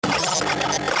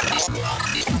Open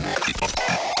Minds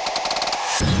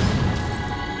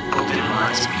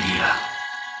Media.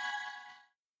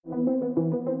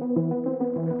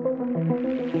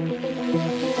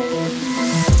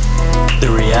 The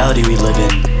reality we live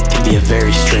in can be a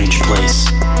very strange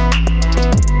place.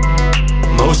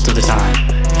 Most of the time,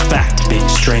 fact being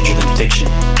stranger than fiction.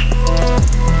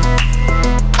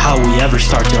 How will we ever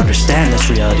start to understand this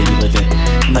reality we live in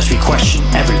unless we question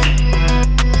everything?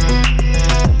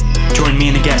 Join me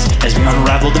and a guest as we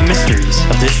unravel the mysteries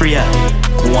of this reality,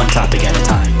 one topic at a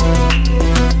time.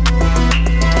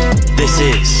 This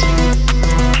is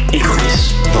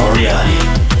Inquiries of Our Reality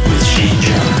with Shane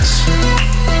Jones.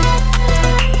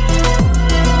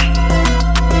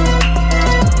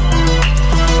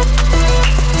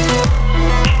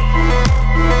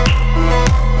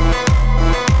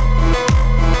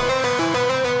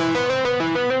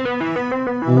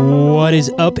 What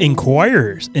is up,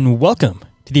 Inquirers, and welcome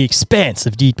to the expanse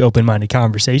of deep, open-minded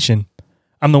conversation.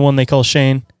 I'm the one they call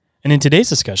Shane, and in today's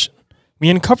discussion, we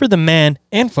uncover the man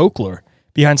and folklore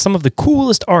behind some of the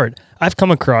coolest art I've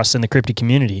come across in the cryptid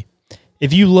community.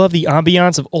 If you love the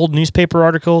ambiance of old newspaper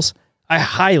articles, I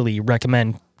highly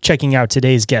recommend checking out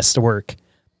today's guest's work.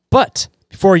 But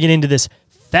before we get into this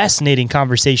fascinating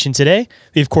conversation today,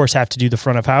 we of course have to do the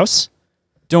front of house.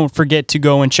 Don't forget to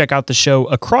go and check out the show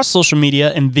across social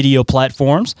media and video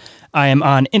platforms. I am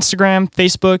on Instagram,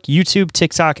 Facebook, YouTube,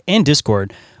 TikTok, and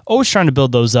Discord. Always trying to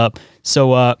build those up.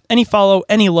 So any follow,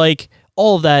 any like,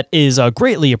 all of that is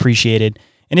greatly appreciated.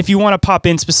 And if you want to pop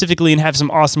in specifically and have some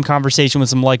awesome conversation with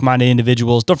some like-minded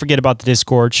individuals, don't forget about the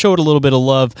Discord. Show it a little bit of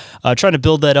love. Trying to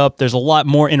build that up. There's a lot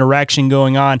more interaction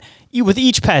going on with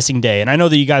each passing day. And I know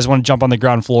that you guys want to jump on the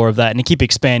ground floor of that and keep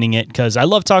expanding it because I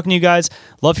love talking to you guys,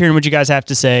 love hearing what you guys have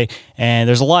to say. And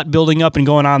there's a lot building up and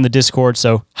going on in the Discord.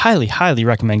 So highly, highly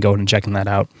recommend going and checking that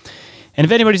out. And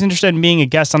if anybody's interested in being a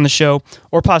guest on the show,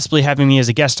 or possibly having me as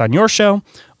a guest on your show,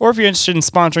 or if you're interested in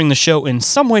sponsoring the show in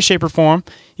some way, shape, or form,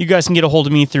 you guys can get a hold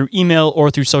of me through email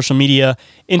or through social media.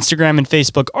 Instagram and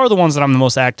Facebook are the ones that I'm the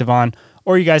most active on.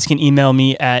 Or you guys can email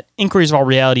me at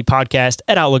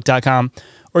inquiriesofallrealitypodcast@outlook.com.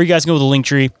 Or you guys can go to the link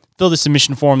tree, fill the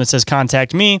submission form that says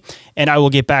contact me, and I will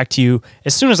get back to you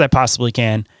as soon as I possibly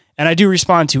can. And I do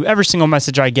respond to every single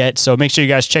message I get, so make sure you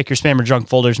guys check your spam or junk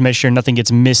folders, make sure nothing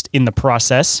gets missed in the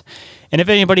process. And if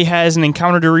anybody has an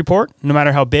encounter to report, no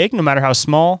matter how big, no matter how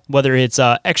small, whether it's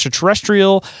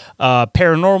extraterrestrial,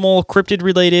 paranormal,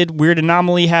 cryptid-related, weird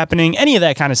anomaly happening, any of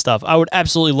that kind of stuff, I would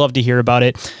absolutely love to hear about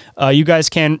it. You guys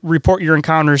can report your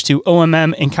encounters to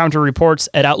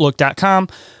ommencounterreports@outlook.com,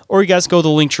 or you guys go to the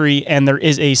link tree, and there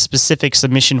is a specific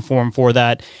submission form for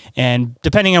that. And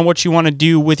depending on what you want to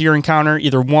do with your encounter,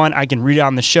 either one, I can read it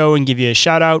on the show and give you a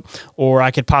shout-out, or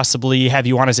I could possibly have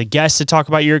you on as a guest to talk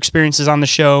about your experiences on the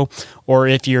show. Or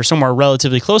if you're somewhere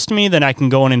relatively close to me, then I can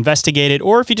go and investigate it.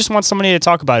 Or if you just want somebody to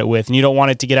talk about it with and you don't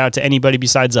want it to get out to anybody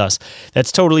besides us,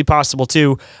 that's totally possible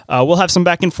too. We'll have some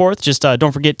back and forth. Just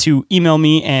don't forget to email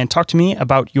me and talk to me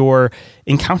about your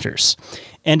encounters.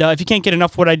 And if you can't get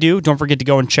enough of what I do, don't forget to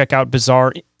go and check out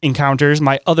Bizarre Encounters,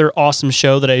 my other awesome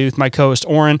show that I do with my co-host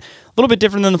Oren. A little bit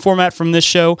different than the format from this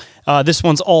show. This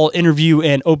one's all interview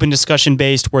and open discussion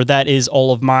based, where that is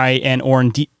all of my and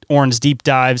Oren's deep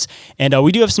dives. And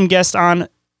we do have some guests on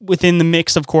within the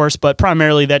mix, of course, but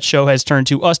primarily that show has turned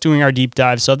to us doing our deep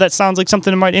dive. So if that sounds like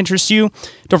something that might interest you,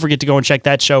 don't forget to go and check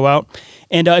that show out.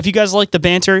 And if you guys like the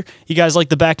banter, you guys like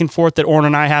the back and forth that Oren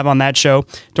and I have on that show,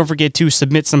 don't forget to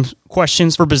submit some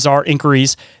questions for Bizarre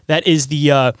Inquiries. That is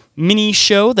the mini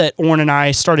show that Oren and I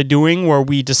started doing, where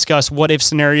we discuss what-if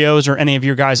scenarios or any of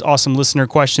your guys' awesome listener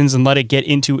questions and let it get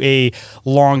into a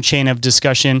long chain of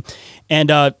discussion.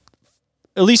 And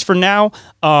at least for now,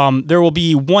 there will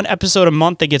be one episode a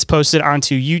month that gets posted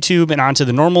onto YouTube and onto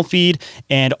the normal feed,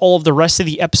 and all of the rest of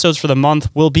the episodes for the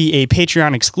month will be a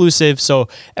Patreon exclusive, so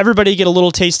everybody get a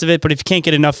little taste of it. But if you can't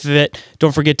get enough of it,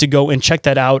 don't forget to go and check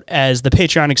that out as the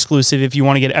Patreon exclusive if you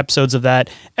want to get episodes of that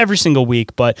every single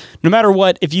week. But no matter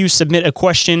what, if you submit a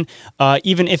question,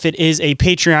 even if it is a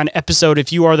Patreon episode,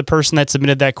 if you are the person that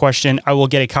submitted that question, I will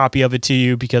get a copy of it to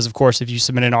you, because of course, if you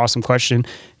submit an awesome question,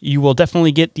 you will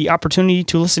definitely get the opportunity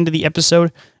to listen to the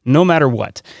episode no matter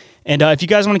what. And if you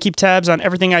guys want to keep tabs on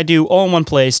everything I do all in one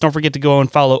place, don't forget to go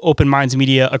and follow Open Minds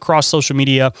Media across social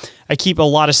media. I keep a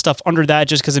lot of stuff under that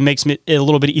just because it makes it a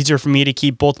little bit easier for me to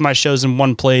keep both my shows in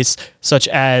one place, such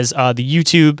as the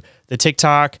YouTube, the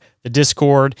TikTok, the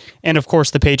Discord, and of course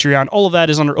the Patreon. All of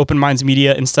that is under Open Minds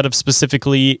Media instead of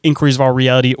specifically Inquiries of All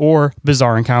Reality or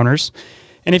Bizarre Encounters.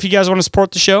 And if you guys want to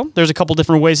support the show, there's a couple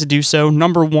different ways to do so.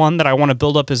 Number one that I want to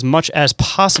build up as much as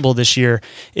possible this year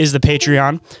is the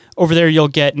Patreon. Over there, you'll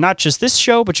get not just this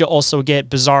show, but you'll also get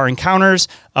bizarre encounters,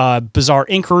 bizarre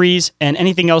inquiries, and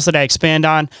anything else that I expand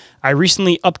on. I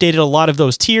recently updated a lot of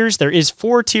those tiers. There is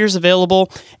 4 tiers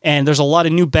available, and there's a lot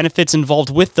of new benefits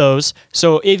involved with those.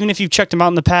 So even if you've checked them out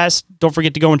in the past, don't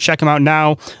forget to go and check them out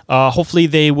now. Hopefully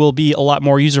they will be a lot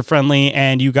more user-friendly,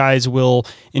 and you guys will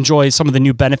enjoy some of the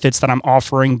new benefits that I'm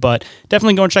offering, but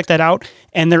definitely go and check that out.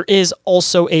 And there is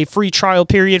also a free trial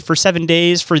period for 7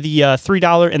 days for the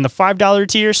 $3 and the $5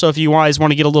 tier. So if you guys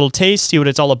want to get a little taste, see what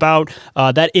it's all about,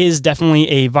 that is definitely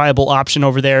a viable option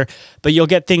over there. But you'll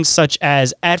get things such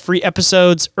as ad-free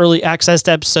episodes, early access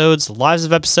to episodes, lives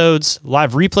of episodes,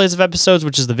 live replays of episodes,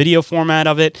 which is the video format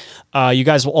of it. You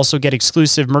guys will also get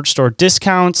exclusive merch store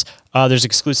discounts. There's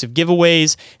exclusive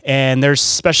giveaways, and there's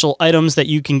special items that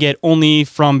you can get only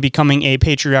from becoming a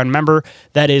Patreon member.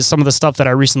 That is some of the stuff that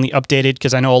I recently updated,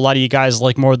 because I know a lot of you guys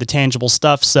like more of the tangible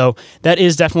stuff. So that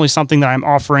is definitely something that I'm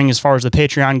offering as far as the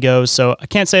Patreon goes. So I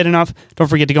can't say it enough. Don't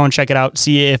forget to go and check it out.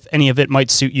 See if any of it might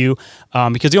suit you,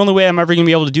 because the only way I'm ever going to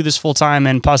be able to do this full time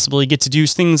and possibly get to do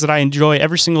things that I enjoy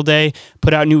every single day,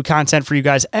 put out new content for you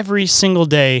guys every single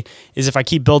day, is if I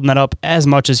keep building that up as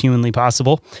much as humanly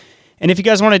possible. And if you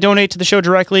guys want to donate to the show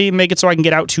directly, make it so I can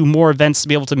get out to more events to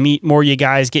be able to meet more of you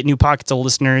guys, get new pockets of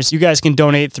listeners. You guys can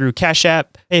donate through Cash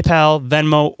App, PayPal,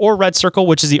 Venmo, or Red Circle,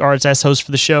 which is the RSS host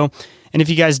for the show. And if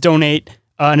you guys donate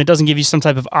and it doesn't give you some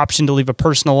type of option to leave a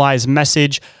personalized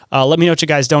message, let me know what you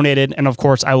guys donated. And of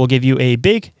course, I will give you a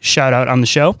big shout out on the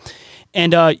show.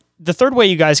 And the third way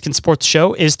you guys can support the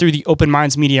show is through the Open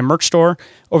Minds Media merch store.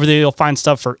 Over there, you'll find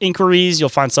stuff for inquiries. You'll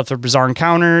find stuff for bizarre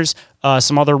encounters,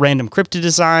 some other random cryptid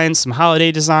designs, some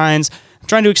holiday designs. I'm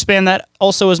trying to expand that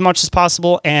also as much as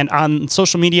possible. And on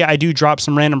social media, I do drop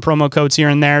some random promo codes here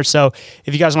and there. So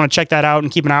if you guys want to check that out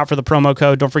and keep an eye out for the promo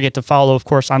code, don't forget to follow, of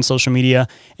course, on social media.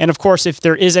 And of course, if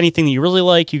there is anything that you really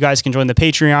like, you guys can join the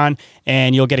Patreon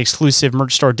and you'll get exclusive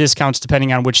merch store discounts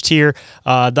depending on which tier.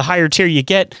 The higher tier you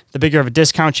get, the bigger of a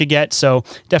discount you get. So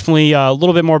definitely a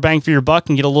little bit more bang for your buck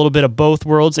and get a little bit of both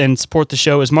worlds and support the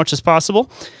show as much as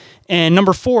possible. And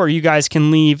number 4, you guys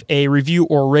can leave a review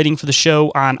or rating for the show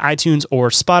on iTunes or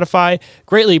Spotify.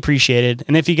 Greatly appreciated.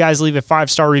 And if you guys leave a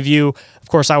 5-star review, of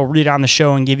course, I will read it on the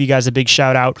show and give you guys a big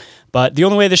shout out. But the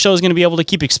only way the show is going to be able to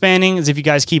keep expanding is if you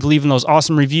guys keep leaving those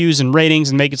awesome reviews and ratings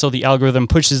and make it so the algorithm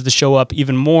pushes the show up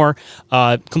even more.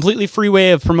 Completely free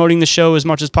way of promoting the show as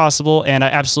much as possible, and I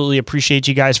absolutely appreciate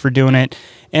you guys for doing it.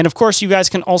 And of course, you guys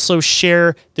can also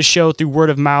share the show through word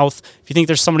of mouth. If you think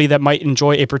there's somebody that might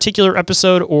enjoy a particular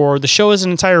episode or the show as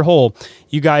an entire whole,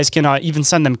 you guys can even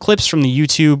send them clips from the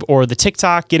YouTube or the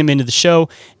TikTok, get them into the show,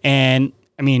 and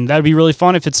I mean, that'd be really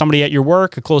fun if it's somebody at your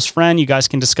work, a close friend. You guys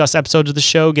can discuss episodes of the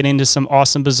show, get into some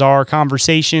awesome, bizarre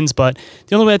conversations. But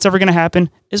the only way that's ever going to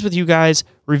happen is with you guys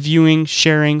reviewing,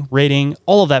 sharing, rating,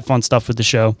 all of that fun stuff with the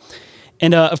show.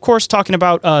 And of course, talking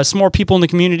about some more people in the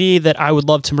community that I would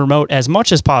love to promote as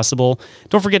much as possible.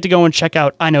 Don't forget to go and check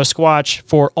out I Know Squatch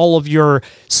for all of your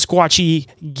squatchy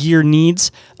gear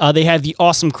needs. They have the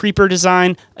awesome creeper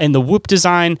design and the whoop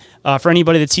design. For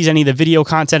anybody that sees any of the video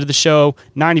content of the show,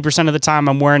 90% of the time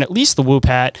I'm wearing at least the whoop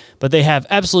hat, but they have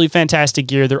absolutely fantastic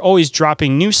gear. They're always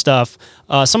dropping new stuff.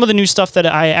 Some of the new stuff that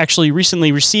I actually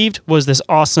recently received was this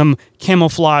awesome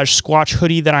camouflage Squatch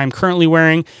hoodie that I'm currently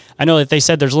wearing. I know that they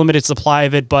said there's limited supply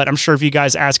of it, but I'm sure if you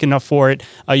guys ask enough for it,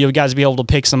 you'll guys be able to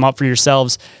pick some up for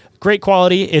yourselves. Great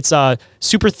quality. It's a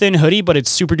super thin hoodie, but it's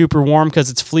super duper warm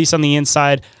because it's fleece on the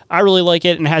inside. I really like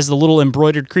it and it has the little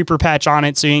embroidered creeper patch on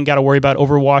it, so you ain't got to worry about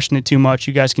overwashing it too much.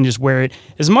 You guys can just wear it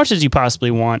as much as you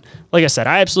possibly want. Like I said,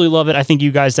 I absolutely love it. I think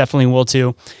you guys definitely will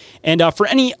too. And for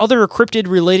any other cryptid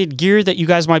related gear that you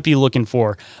guys might be looking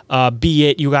for, be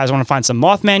it you guys want to find some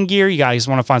Mothman gear, you guys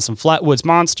want to find some Flatwoods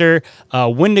Monster,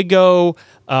 Wendigo,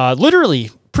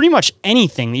 literally pretty much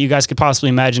anything that you guys could possibly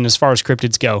imagine as far as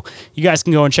cryptids go. You guys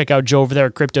can go and check out Joe over there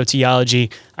at Cryptoteology.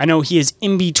 I know he is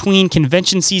in between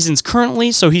convention seasons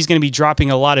currently, so he's going to be dropping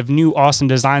a lot of new awesome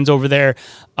designs over there.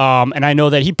 And I know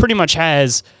that he pretty much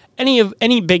has any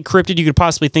big cryptid you could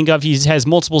possibly think of. He has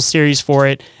multiple series for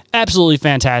it. Absolutely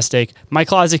fantastic. My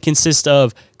closet consists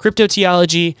of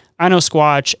Cryptoteology, I Know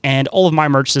Squatch, and all of my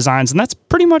merch designs, and that's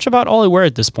pretty much about all I wear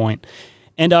at this point.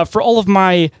 And for all of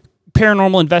my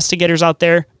paranormal investigators out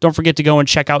there, don't forget to go and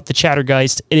check out the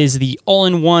Chattergeist. It is the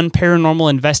all-in-one paranormal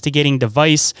investigating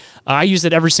device. I use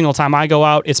it every single time I go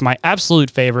out. It's my absolute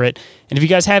favorite. And if you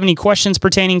guys have any questions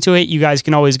pertaining to it, you guys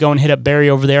can always go and hit up Barry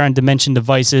over there on Dimension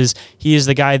Devices. He is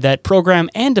the guy that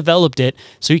programmed and developed it,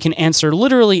 so he can answer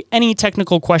literally any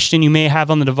technical question you may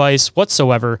have on the device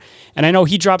whatsoever. And I know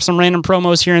he drops some random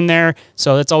promos here and there,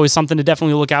 so that's always something to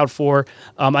definitely look out for.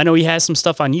 I know he has some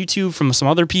stuff on YouTube from some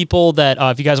other people that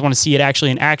if you guys want to see it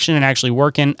actually in action and actually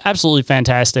working, absolutely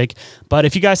fantastic. But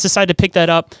if you guys decide to pick that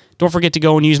up, don't forget to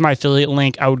go and use my affiliate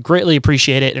link. I would greatly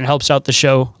appreciate it, and it helps out the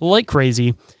show like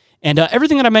crazy. And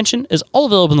everything that I mentioned is all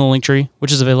available in the link tree,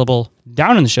 which is available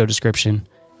down in the show description.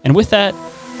 And with that,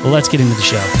 let's get into the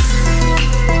show.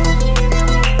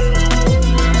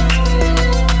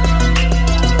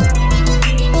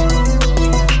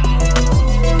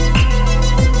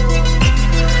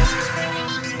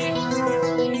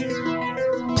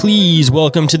 Please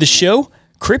welcome to the show,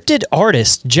 cryptid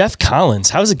artist Jeff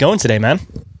Kollins. How's it going today, man?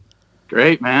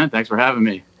 Great, man. Thanks for having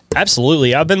me.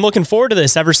 Absolutely. I've been looking forward to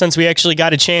this ever since we actually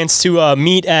got a chance to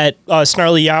meet at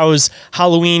Snarly Yow's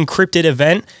Halloween Cryptid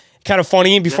event. Kind of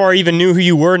funny, before I even knew who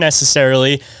you were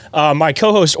necessarily, my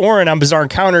co-host Oren on Bizarre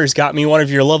Encounters got me one of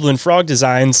your Loveland Frog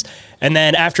designs. And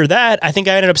then after that, I think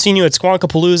I ended up seeing you at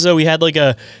Squonkapalooza. We had like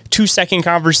a 2-second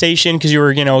conversation because you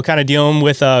were, kind of dealing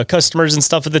with customers and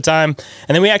stuff at the time.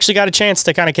 And then we actually got a chance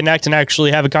to kind of connect and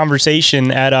actually have a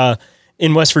conversation at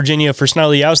in West Virginia for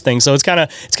Snarly Yow's thing. So it's kind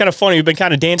of funny. We've been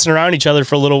kind of dancing around each other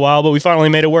for a little while, but we finally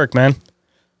made it work, man.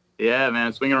 Yeah,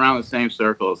 man, swinging around the same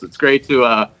circles. It's great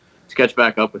to catch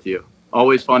back up with you.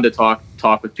 Always fun to talk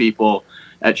with people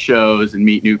at shows and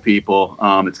meet new people.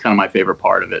 It's kind of my favorite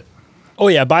part of it. Oh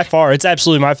yeah, by far. It's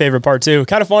absolutely my favorite part too.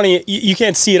 Kind of funny. You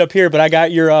can't see it up here, but I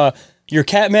got your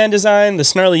Catman design, the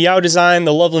Snarly Yow design,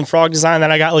 the Loveland Frog design.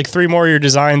 Then I got like 3 more of your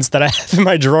designs that I have in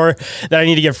my drawer that I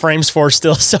need to get frames for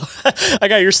still. So I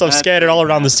got your stuff scattered all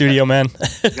around the studio, man.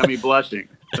 Got me blushing.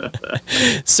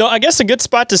 So I guess a good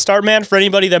spot to start, man, for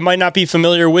anybody that might not be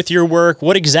familiar with your work,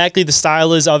 what exactly the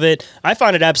style is of it. I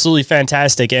find it absolutely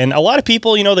fantastic. And a lot of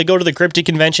people, they go to the cryptid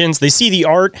conventions, they see the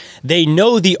art, they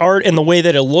know the art and the way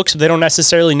that it looks, but they don't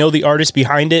necessarily know the artist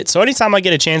behind it. So anytime I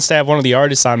get a chance to have one of the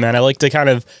artists on, man, I like to kind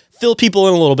of fill people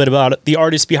in a little bit about the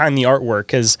artist behind the artwork,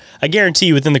 because I guarantee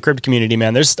you within the cryptid community,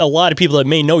 man, there's a lot of people that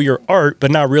may know your art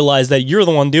but not realize that you're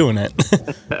the one doing it.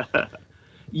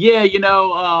 Yeah,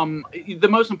 the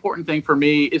most important thing for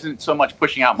me isn't so much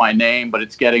pushing out my name, but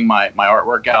it's getting my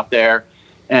artwork out there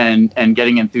and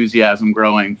getting enthusiasm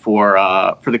growing for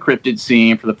the cryptid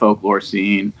scene, for the folklore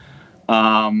scene.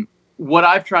 What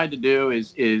I've tried to do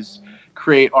is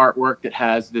create artwork that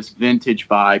has this vintage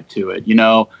vibe to it.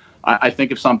 I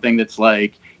think of something that's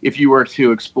like if you were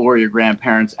to explore your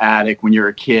grandparents' attic when you're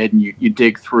a kid and you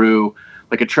dig through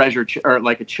like a treasure or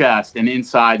like a chest, and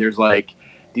inside there's like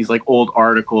these like old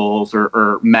articles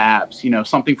or maps,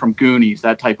 something from Goonies,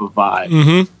 that type of vibe.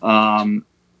 Mm-hmm.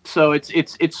 So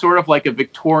it's sort of like a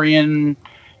Victorian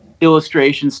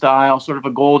illustration style, sort of a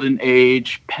golden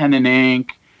age pen and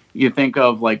ink. You think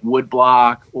of like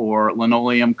woodblock or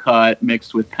linoleum cut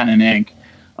mixed with pen and ink.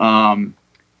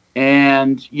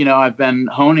 And, I've been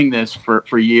honing this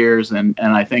for years, and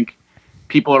I think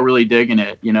people are really digging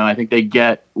it. I think they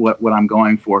get what I'm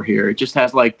going for here. It just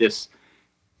has like this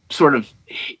sort of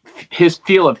his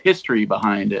feel of history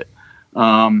behind it.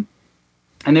 And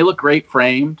they look great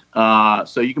framed.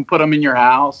 So you can put them in your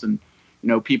house, and,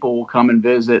 people will come and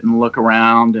visit and look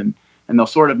around, and they'll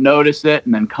sort of notice it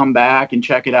and then come back and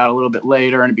check it out a little bit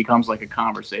later, and it becomes like a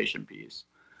conversation piece.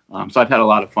 So I've had a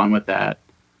lot of fun with that.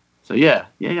 So yeah.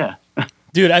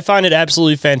 Dude, I find it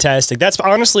absolutely fantastic. That's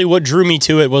honestly what drew me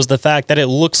to it, was the fact that it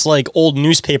looks like old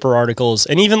newspaper articles,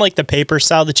 and even like the paper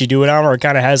style that you do it on, where it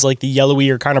kind of has like the yellowy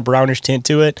or kind of brownish tint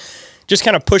to it, just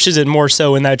kind of pushes it more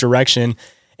so in that direction.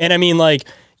 And I mean, like,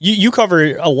 you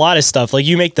cover a lot of stuff. Like,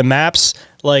 you make the maps.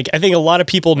 Like, I think a lot of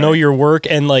people know your work,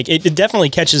 and like it definitely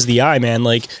catches the eye, man.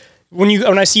 Like,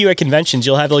 when I see you at conventions,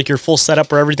 you'll have like your full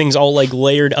setup where everything's all like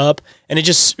layered up, and it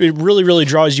really, really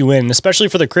draws you in, especially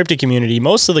for the cryptid community.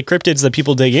 Most of the cryptids that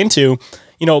people dig into,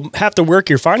 half the work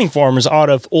you're finding for them is out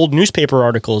of old newspaper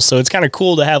articles. So it's kind of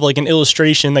cool to have like an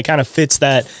illustration that kind of fits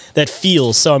that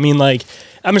feel. So, I mean, like,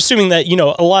 I'm assuming that,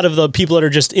 a lot of the people that are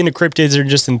just into cryptids or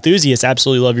just enthusiasts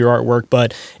absolutely love your artwork,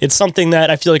 but it's something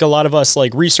that I feel like a lot of us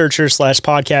like researchers /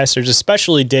 podcasters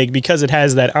especially dig, because it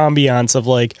has that ambiance of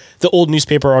like the old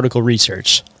newspaper article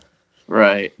research.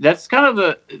 Right. That's kind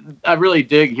of I really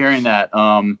dig hearing that.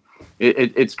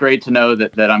 It's great to know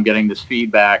that I'm getting this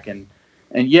feedback, and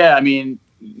yeah, I mean,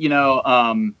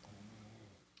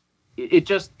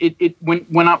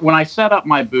 when I set up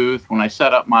my booth, when I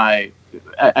set up my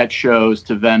at shows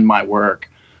to vend my work,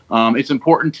 it's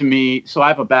important to me. So I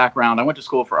have a background. I went to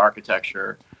school for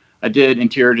architecture. I did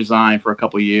interior design for a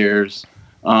couple of years,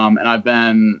 and I've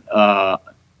been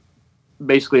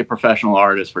basically a professional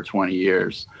artist for 20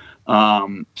 years.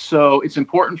 So it's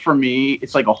important for me.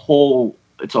 It's like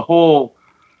it's a whole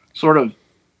sort of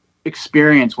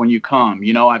experience when you come.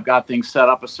 I've got things set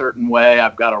up a certain way.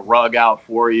 I've got a rug out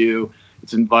for you.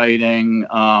 It's inviting.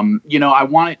 I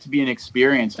want it to be an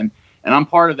experience, and I'm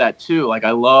part of that too. Like,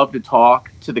 I love to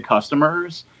talk to the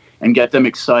customers and get them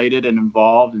excited and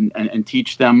involved, and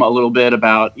teach them a little bit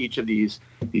about each of these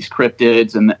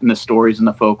cryptids and the stories and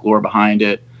the folklore behind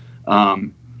it.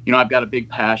 I've got a big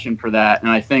passion for that,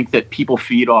 and I think that people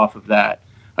feed off of that.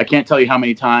 I can't tell you how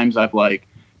many times I've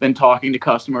been talking to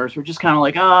customers who are just kind of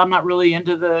like, oh, I'm not really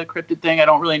into the cryptid thing. I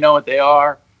don't really know what they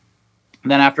are.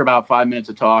 And then after about 5 minutes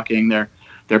of talking,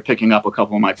 they're picking up a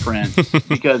couple of my prints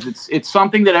because it's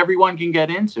something that everyone can get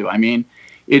into. I mean,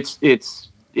 it's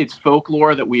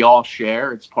folklore that we all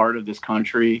share. It's part of this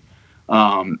country.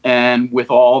 And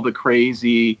with all the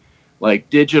crazy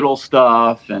digital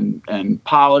stuff and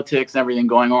politics and everything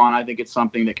going on, I think it's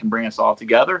something that can bring us all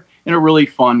together in a really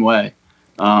fun way.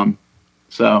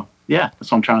 So yeah,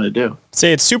 that's what I'm trying to do.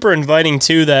 Say it's super inviting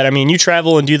too that, I mean, you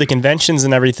travel and do the conventions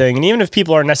and everything. And even if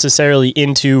people aren't necessarily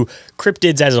into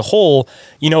cryptids as a whole,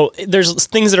 there's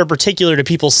things that are particular to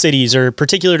people's cities or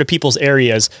particular to people's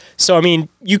areas. So, I mean,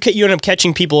 you end up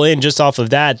catching people in just off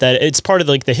of that it's part of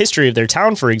the history of their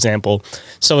town, for example.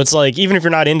 So it's like, even if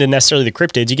you're not into necessarily the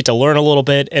cryptids, you get to learn a little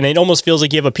bit, and it almost feels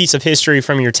like you have a piece of history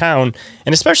from your town.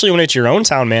 And especially when it's your own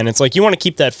town, man, it's like you want to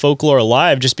keep that folklore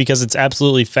alive just because it's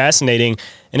absolutely fascinating.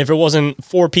 And if it wasn't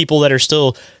for people that are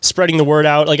still spreading the word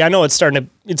out, I know it's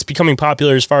becoming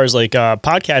popular as far as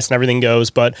podcasts and everything goes,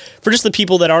 but for just the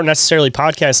people that aren't necessarily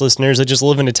podcast listeners that just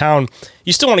live in a town,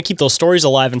 you still want to keep those stories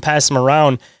alive and pass them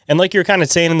around. And like you're kind of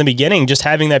saying in the beginning, just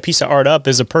having that piece of art up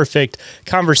is a perfect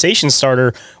conversation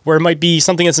starter, where it might be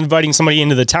something that's inviting somebody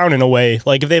into the town in a way.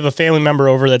 Like if they have a family member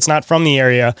over that's not from the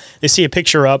area, they see a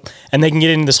picture up and they can get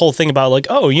into this whole thing about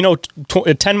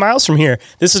 10 miles from here,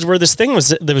 this is where this thing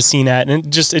that was seen at.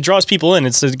 And it draws people in.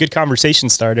 It's a good conversation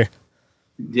starter.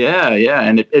 Yeah.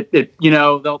 And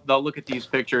they'll look at these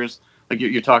pictures. Like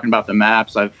you're talking about the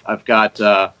maps. I've got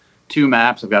 2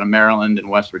 maps. I've got a Maryland and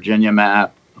West Virginia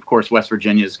map. Of course, West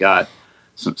Virginia's got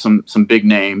some big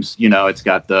names. It's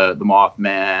got the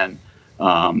Mothman.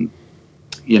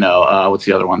 What's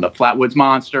the other one? The Flatwoods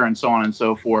Monster, and so on and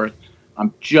so forth.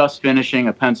 I'm just finishing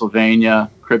a Pennsylvania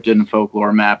cryptid and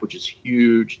folklore map, which is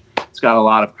huge. It's got a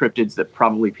lot of cryptids that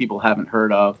probably people haven't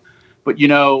heard of. But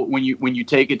when you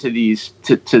take it to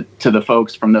to the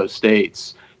folks from those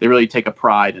states, they really take a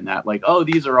pride in that. Like, oh,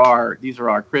 these are our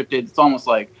cryptids. It's almost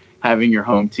like having your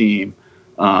home team.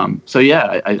 So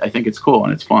yeah, I think it's cool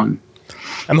and it's fun.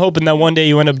 I'm hoping that one day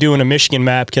you end up doing a Michigan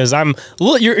map, because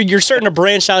you're starting to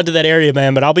branch out to that area,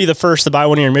 man. But I'll be the first to buy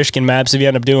one of your Michigan maps if you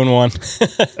end up doing one.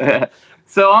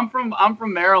 So I'm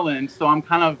from Maryland, so I'm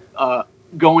kind of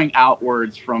going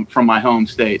outwards from my home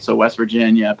state. So West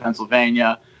Virginia,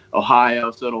 Pennsylvania,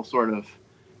 Ohio. So it'll sort of,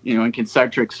 in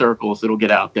concentric circles, it'll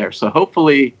get out there. So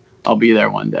hopefully I'll be there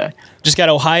one day. Just got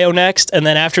Ohio next, and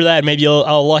then after that, maybe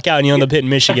I'll luck out and you'll end up hitting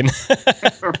Michigan.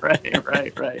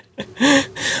 Right.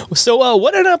 So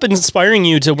what ended up inspiring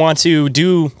you to want to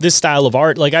do this style of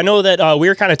art? I know that we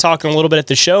were kind of talking a little bit at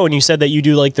the show, and you said that you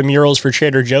do the murals for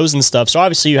Trader Joe's and stuff. So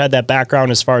obviously you had that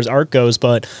background as far as art goes,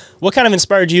 but what kind of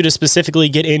inspired you to specifically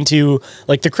get into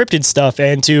the cryptid stuff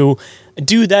and to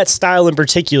do that style in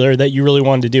particular that you really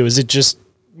wanted to do? Is it just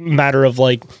a matter of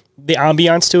the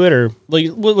ambiance to it, or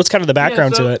what's kind of the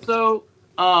background to it? So,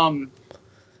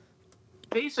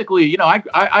 basically,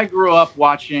 I grew up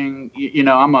watching,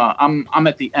 I'm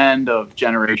at the end of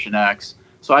Generation X.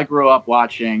 So I grew up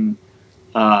watching,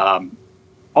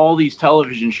 all these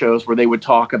television shows where they would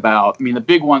talk about, the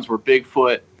big ones were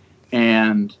Bigfoot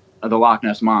and the Loch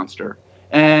Ness Monster.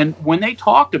 And when they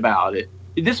talked about it,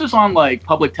 this was on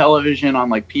public television,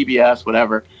 on PBS,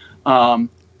 whatever.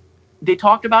 They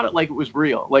talked about it like it was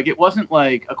real. It wasn't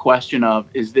a question of,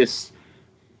 is this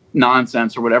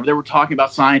nonsense or whatever. They were talking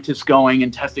about scientists going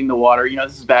and testing the water.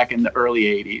 This is back in the early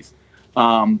 80s.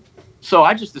 So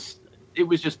it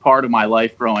was just part of my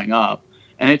life growing up,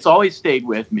 and it's always stayed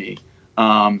with me.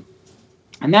 And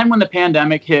then when the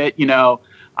pandemic hit,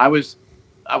 I was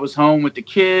home with the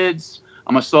kids.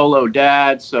 I'm a solo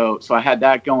dad, so I had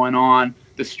that going on.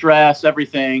 The stress,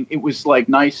 everything. It was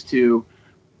nice to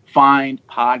find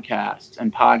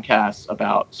podcasts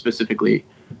about specifically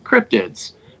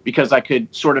cryptids. because I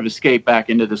could sort of escape back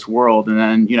into this world. And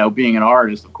then, you know, being an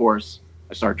artist, of course,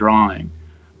 I start drawing.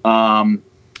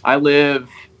 I live,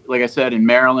 like I said, in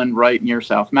Maryland, right near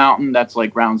South Mountain. That's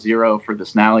like ground zero for the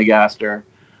Snallygaster.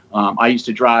 I used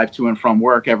to drive to and from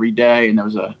work every day, and there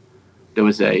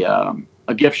was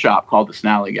a gift shop called the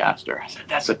Snallygaster. I said,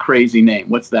 that's a crazy name.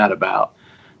 What's that about?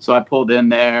 So I pulled in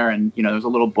there, and, you know, there's a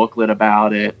little booklet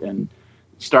about it, and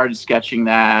started sketching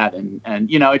that,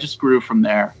 and you know, it just grew from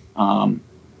there.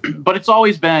 But it's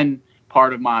always been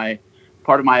part of my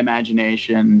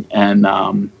imagination, and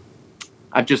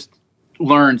I've just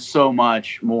learned so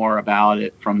much more about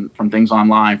it from things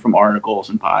online, from articles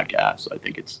and podcasts. So I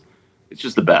think it's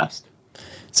just the best.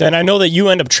 So, and I know that you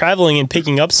end up traveling and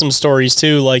picking up some stories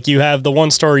too. Like you have the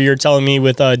one story you're telling me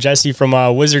with Jesse from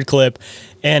Wizard Clip.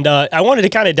 And I wanted to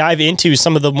kind of dive into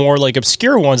some of the more like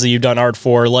obscure ones that you've done art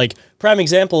for. Like prime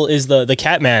example is the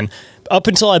Catman. Up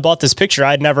until I bought this picture,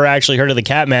 I'd never actually heard of the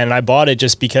Catman, and I bought it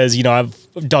just because, you know, I've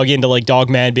dug into like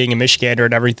Dogman, being a Michigander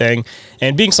and everything,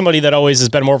 and being somebody that always has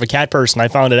been more of a cat person, I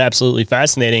found it absolutely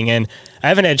fascinating, and I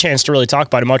haven't had a chance to really talk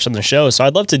about it much on the show, so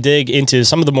I'd love to dig into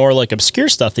some of the more like obscure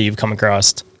stuff that you've come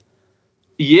across.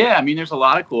 Yeah, I mean, there's a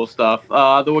lot of cool stuff. The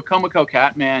Wacomico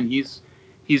Catman, he's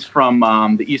from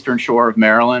the eastern shore of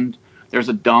Maryland. There's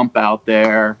a dump out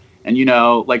there. And, you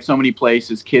know, like so many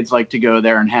places, kids like to go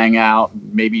there and hang out,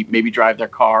 maybe drive their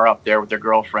car up there with their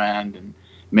girlfriend and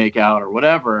make out or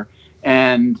whatever.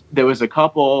 And there was a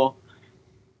couple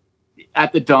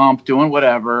at the dump doing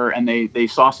whatever, and they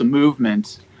saw some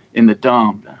movement in the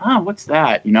dump. Oh, what's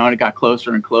that? You know, and it got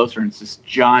closer and closer, and it's this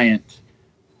giant,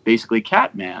 basically,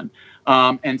 Catman.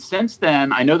 And since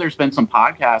then, I know there's been some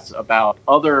podcasts about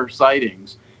other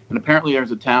sightings, and apparently there's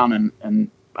a town,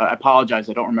 and I apologize,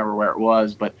 I don't remember where it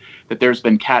was, but that there's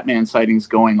been Catman sightings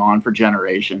going on for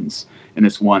generations in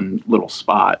this one little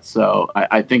spot. So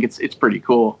I think it's pretty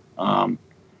cool.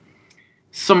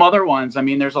 Some other ones, I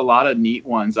mean, there's a lot of neat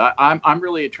ones. I'm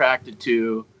really attracted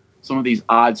to some of these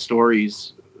odd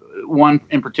stories. One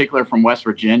in particular from West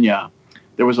Virginia.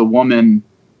 There was a woman,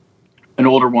 an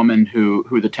older woman who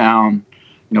the town,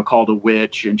 you know, called a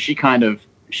witch, and she kind of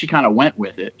went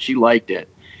with it. She liked it.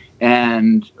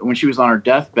 And when she was on her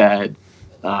deathbed,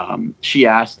 she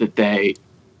asked that they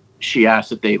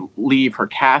leave her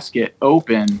casket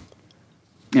open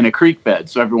in a creek bed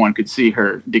so everyone could see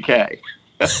her decay.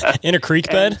 In a creek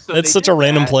bed? So that's such a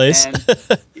random place.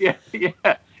 Yeah.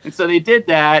 And so they did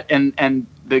that, and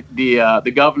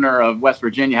the governor of West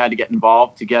Virginia had to get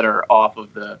involved to get her off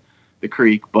of the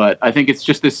creek. But I think it's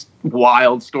just this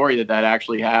wild story that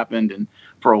actually happened. And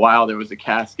for a while, there was a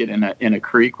casket in a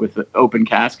creek with an open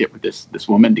casket with this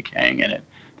woman decaying in it,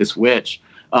 this witch.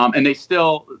 And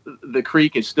the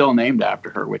creek is still named after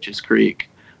her, Witch's Creek.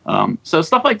 So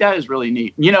stuff like that is really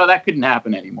neat. You know, that couldn't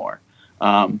happen anymore.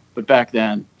 But back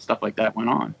then, stuff like that went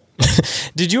on.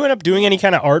 Did you end up doing any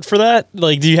kind of art for that?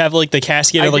 Like, do you have like the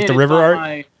casket or like the river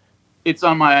art? It's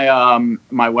on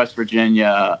my West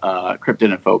Virginia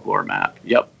Cryptid and Folklore map.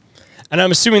 Yep. And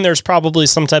I'm assuming there's probably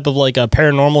some type of like a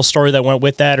paranormal story that went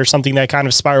with that, or something that kind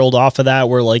of spiraled off of that,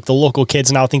 where like the local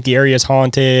kids now think the area is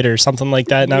haunted or something like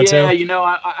that now too. Yeah, you know,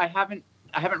 I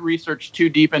haven't researched too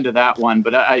deep into that one,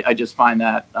 but I just find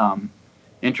that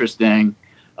interesting.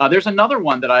 There's another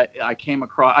one that I came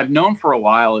across. I've known for a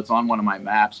while. It's on one of my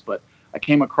maps, but I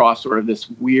came across sort of this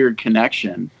weird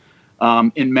connection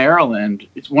in Maryland.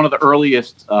 It's one of the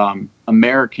earliest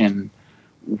American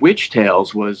witch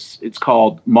tales. It's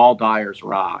called Moll Dyer's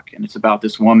Rock, and it's about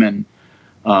this woman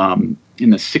in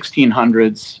the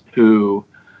 1600s who,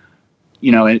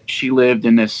 you know, she lived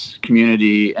in this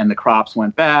community, and the crops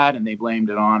went bad, and they blamed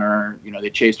it on her. You know,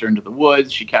 they chased her into the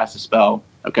woods. She cast a spell.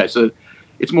 Okay, so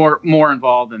it's more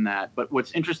involved than that. But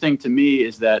what's interesting to me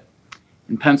is that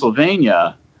in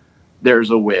Pennsylvania, there's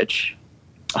a witch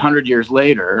 100 years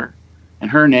later,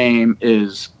 and her name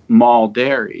is Moll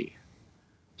Dairy.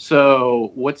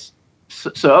 So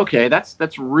okay,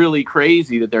 that's really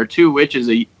crazy that there are two witches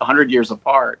 100 years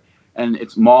apart, and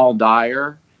it's Moll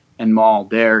Dyer and Moll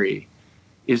Dairy.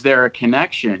 Is there a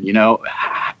connection? You know,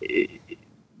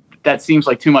 that seems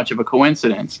like too much of a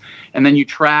coincidence. And then you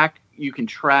can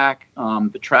track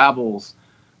the travels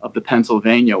of the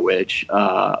Pennsylvania witch,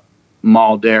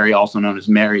 Moll Dairy, also known as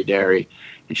Mary Dairy,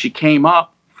 and she came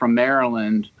up from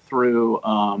Maryland through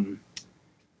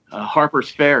Harper's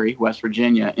Ferry, West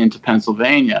Virginia, into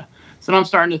Pennsylvania. So I'm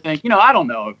starting to think, you know, I don't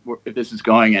know if this is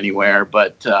going anywhere,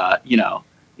 but you know,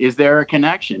 is there a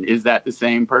connection? Is that the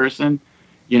same person?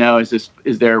 You know, is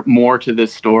there more to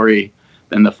this story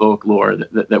than the folklore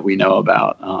that we know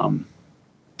about?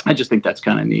 I just think that's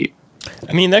kind of neat.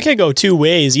 I mean, that could go two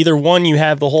ways. Either one, you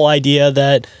have the whole idea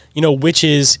that,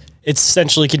 witches, it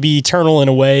essentially could be eternal in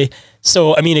a way.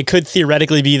 So, I mean, it could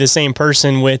theoretically be the same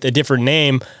person with a different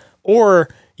name. Or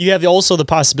you have also the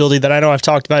possibility that I know I've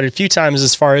talked about it a few times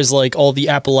as far as like all the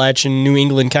Appalachian New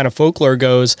England kind of folklore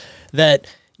goes, that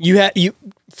you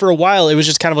for a while, it was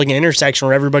just kind of like an intersection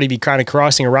where everybody be kind of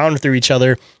crossing around through each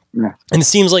other. Yeah. And it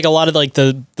seems like a lot of like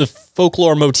the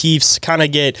folklore motifs kind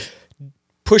of get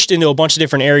pushed into a bunch of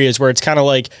different areas where it's kind of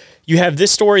like you have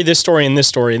this story, and this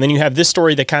story. And then you have this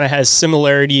story that kind of has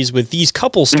similarities with these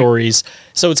couple stories.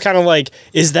 So it's kind of like,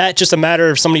 is that just a matter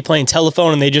of somebody playing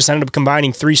telephone and they just ended up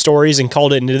combining 3 stories and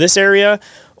called it into this area?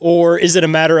 Or is it a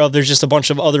matter of there's just a bunch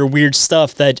of other weird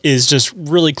stuff that is just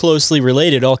really closely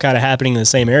related, all kind of happening in the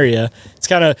same area? It's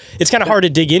kind of hard to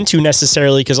dig into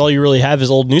necessarily because all you really have is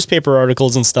old newspaper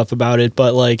articles and stuff about it.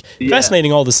 But like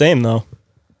fascinating all the same though.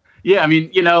 Yeah, I mean,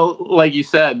 like you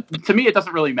said, to me, it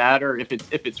doesn't really matter if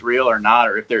it's real or not,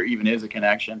 or if there even is a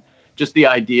connection. Just the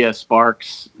idea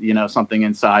sparks, something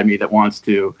inside me that wants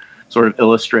to sort of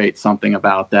illustrate something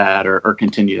about that or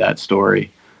continue that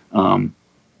story.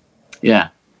 Yeah.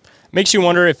 Makes you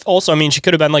wonder if also, I mean, she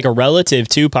could have been like a relative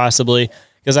too, possibly,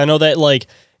 because I know that like,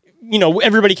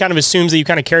 everybody kind of assumes that you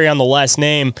kind of carry on the last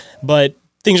name, but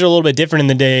things are a little bit different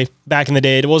back in the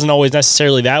day. It wasn't always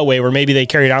necessarily that way where maybe they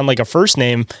carried on like a first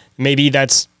name. Maybe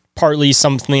that's partly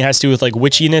something that has to do with like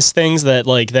witchiness things that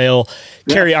like they'll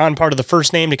carry on part of the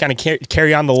first name to kind of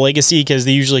carry on the legacy because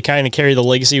they usually kind of carry the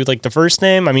legacy with like the first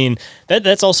name. I mean,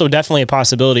 that's also definitely a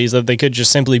possibility is that they could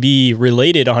just simply be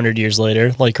related 100 years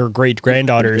later, like her great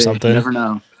granddaughter or something. You never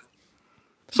know.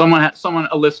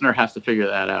 A listener has to figure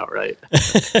that out, right?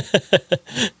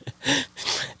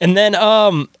 And then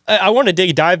I want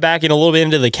to dive back in a little bit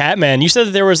into the Catman. You said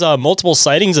that there was multiple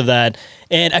sightings of that,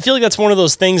 and I feel like that's one of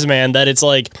those things, man, that it's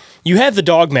like you have the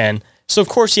Dogman, so of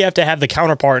course you have to have the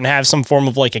counterpart and have some form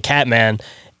of like a Catman.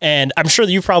 And I'm sure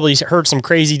that you've probably heard some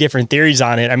crazy different theories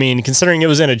on it. I mean, considering it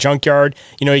was in a junkyard,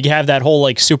 you have that whole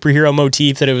like superhero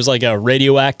motif that it was like a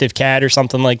radioactive cat or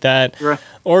something like that. Right.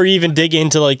 Or even dig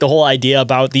into like the whole idea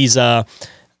about these, I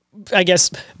guess,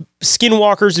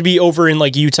 skinwalkers would be over in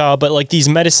like Utah, but like these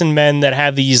medicine men that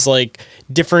have these like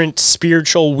different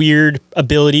spiritual weird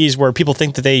abilities where people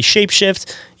think that they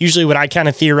shapeshift. Usually what I kind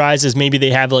of theorize is maybe they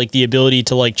have like the ability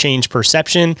to like change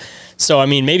perception. So, I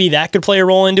mean, maybe that could play a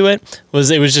role into it.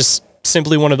 It was just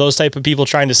simply one of those type of people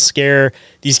trying to scare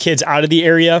these kids out of the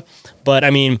area. But I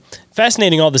mean,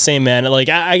 fascinating all the same, man. Like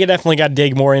I definitely got to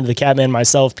dig more into the Catman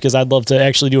myself because I'd love to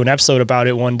actually do an episode about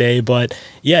it one day. But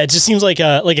yeah, it just seems like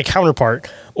a counterpart,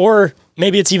 or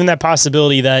maybe it's even that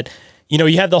possibility that,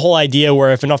 you have the whole idea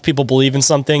where if enough people believe in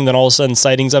something, then all of a sudden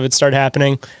sightings of it start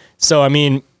happening. So, I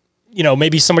mean,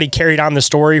 maybe somebody carried on the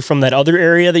story from that other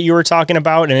area that you were talking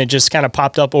about and it just kind of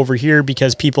popped up over here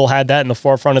because people had that in the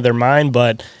forefront of their mind.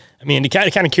 But I mean, kind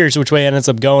of curious which way it ends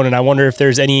up going, and I wonder if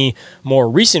there's any more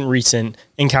recent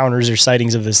encounters or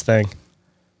sightings of this thing.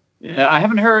 Yeah, I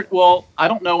haven't heard. Well, I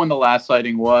don't know when the last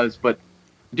sighting was, but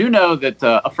I do know that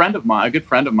a good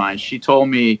friend of mine, she told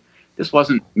me this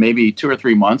wasn't maybe 2 or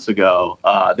 3 months ago.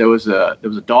 There was a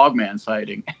Dogman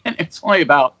sighting, and it's only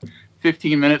about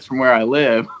 15 minutes from where I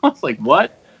live. I was like,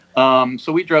 what?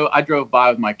 So I drove by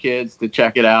with my kids to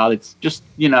check it out. It's just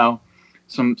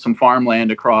some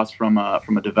farmland across from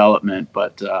a development,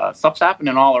 but stuff's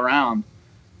happening all around.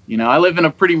 I live in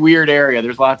a pretty weird area.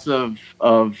 There's lots of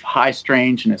high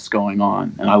strangeness going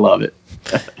on, and I love it.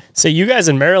 So you guys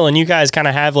in Maryland, you guys kind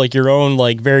of have like your own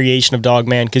like variation of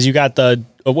Dogman because you got the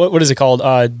what is it called?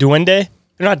 Duende?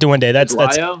 Not Duende. That's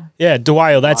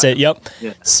Duayo. That's it. Yep.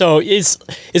 Yeah. So it's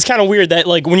kind of weird that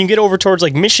like when you get over towards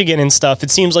like Michigan and stuff, it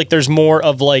seems like there's more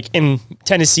of like in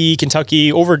Tennessee,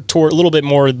 Kentucky, over toward a little bit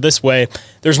more this way.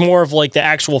 There's more of like the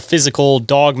actual physical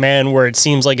Dogman where it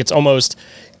seems like it's almost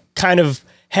kind of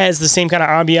has the same kind of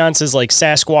ambiance as like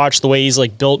Sasquatch, the way he's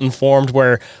like built and formed,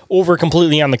 where over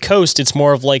completely on the coast, it's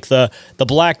more of like the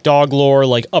black dog lore,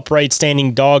 like upright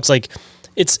standing dogs. Like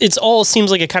it's all seems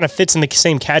like it kind of fits in the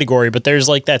same category, but there's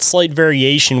like that slight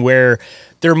variation where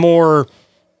they're more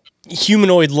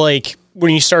humanoid like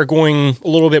when you start going a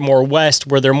little bit more west,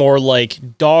 where they're more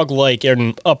like dog like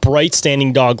and upright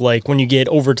standing dog like when you get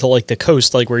over to like the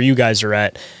coast, like where you guys are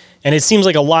at. And it seems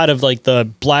like a lot of like the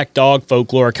black dog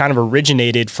folklore kind of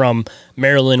originated from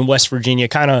Maryland, West Virginia,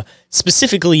 kind of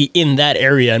specifically in that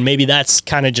area. And maybe that's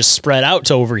kind of just spread out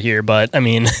to over here. But I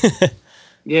mean,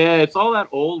 yeah, it's all that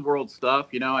old world stuff.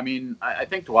 I mean, I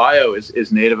think Duayo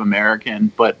is Native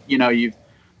American, but you've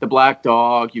the black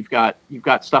dog, you've got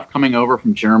stuff coming over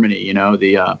from Germany,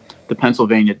 the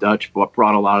Pennsylvania Dutch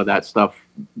brought a lot of that stuff,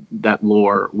 that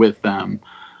lore with them.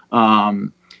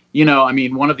 I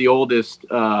mean, one of the oldest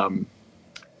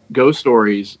ghost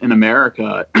stories in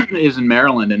America is in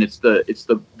Maryland, and it's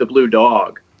the blue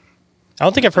dog. I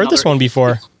don't think I've heard this one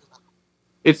before.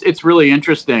 It's really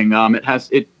interesting.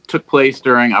 It took place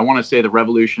during, I want to say, the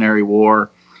Revolutionary War,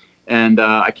 and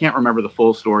I can't remember the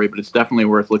full story, but it's definitely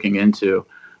worth looking into.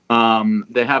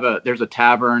 There's a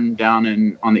tavern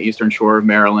down on the eastern shore of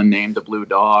Maryland named the Blue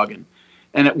Dog,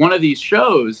 and at one of these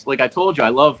shows, like I told you, I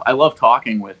love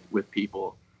talking with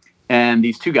people, and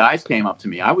these two guys came up to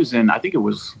me. I think it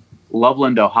was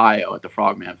Loveland, Ohio, at the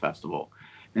Frogman Festival,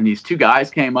 and these two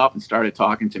guys came up and started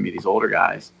talking to me. These older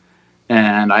guys.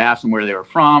 And I asked them where they were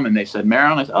from, and they said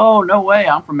Maryland. I said, "Oh, no way,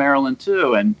 I'm from Maryland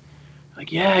too." And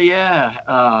like,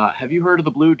 yeah. Have you heard of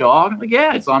the Blue Dog? I'm like,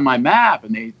 yeah, it's on my map.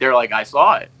 And they're like, I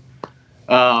saw it.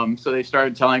 So they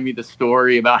started telling me the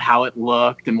story about how it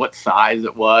looked and what size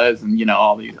it was, and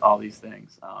all these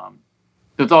things. So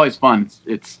it's always fun.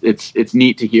 It's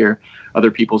neat to hear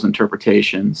other people's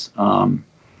interpretations.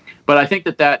 But I think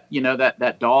that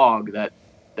dog,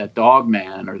 that dog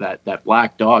man, or that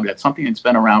black dog, that's something that's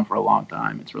been around for a long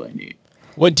time. It's really neat.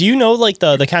 What do you know, like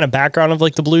the kind of background of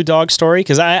like the Blue Dog story?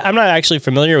 Because I'm not actually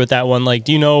familiar with that one. Like,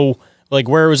 do you know like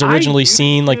where it was originally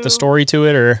seen, like the story to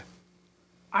it, or?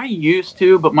 I used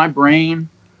to, but my brain,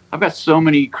 I've got so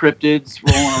many cryptids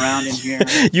rolling around in here.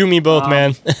 You and me both,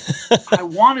 man. I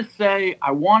want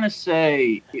to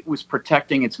say it was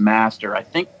protecting its master. I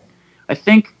think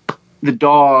the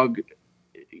dog,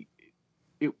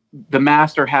 the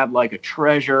master had like a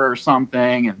treasure or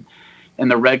something,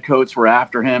 and the redcoats were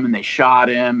after him, and they shot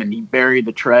him, and he buried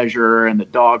the treasure, and the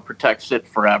dog protects it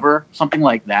forever, something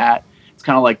like that. It's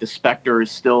kind of like the specter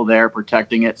is still there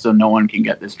protecting it, so no one can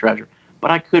get this treasure. But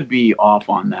I could be off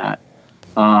on that.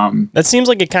 That seems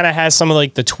like it kind of has some of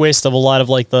like the twist of a lot of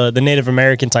like the Native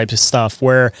American type of stuff,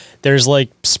 where there's like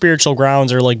spiritual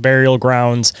grounds or like burial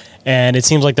grounds, and it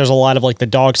seems like there's a lot of like the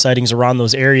dog sightings around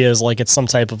those areas, like it's some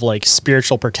type of like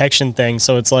spiritual protection thing.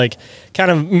 So it's like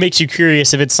kind of makes you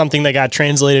curious if it's something that got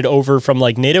translated over from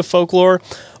like Native folklore,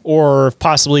 or if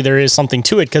possibly there is something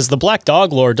to it, because the black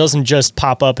dog lore doesn't just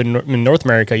pop up in North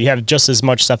America. You have just as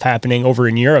much stuff happening over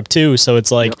in Europe too. So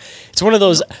it's like, It's one of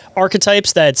those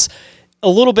archetypes that's a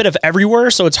little bit of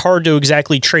everywhere, so it's hard to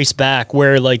exactly trace back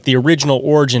where like the original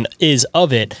origin is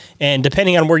of it. And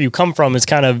depending on where you come from, it's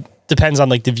kind of depends on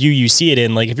like the view you see it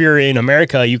in. Like if you're in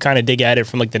America, you kind of dig at it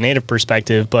from like the native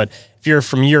perspective, but if you're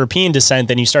from European descent,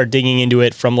 then you start digging into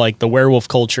it from like the werewolf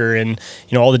culture and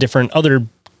all the different other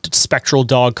spectral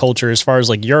dog culture as far as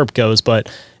like Europe goes.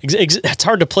 But it's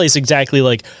hard to place exactly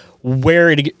like where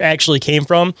it actually came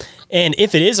from, and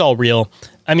if it is all real.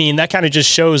 I mean, that kind of just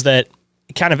shows that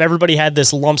kind of everybody had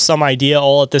this lump sum idea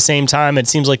all at the same time. It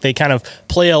seems like they kind of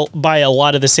play by a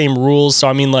lot of the same rules. So,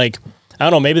 I mean, like, I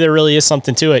don't know, maybe there really is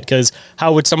something to it, because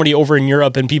how would somebody over in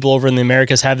Europe and people over in the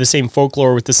Americas have the same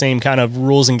folklore with the same kind of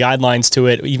rules and guidelines to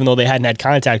it, even though they hadn't had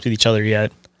contact with each other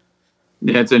yet?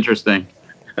 Yeah, it's interesting.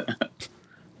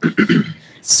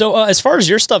 So as far as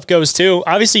your stuff goes too,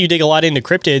 obviously you dig a lot into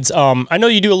cryptids. I know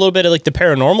you do a little bit of like the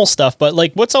paranormal stuff, but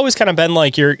like what's always kind of been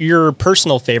like your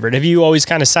personal favorite? Have you always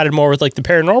kind of sided more with like the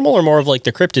paranormal or more of like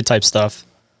the cryptid type stuff?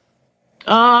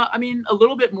 I mean, a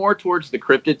little bit more towards the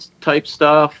cryptid type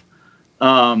stuff.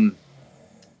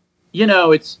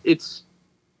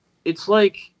 It's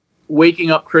like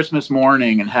waking up Christmas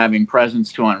morning and having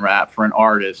presents to unwrap for an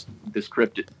artist, this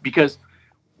cryptid, because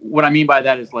what I mean by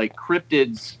that is like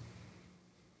cryptids,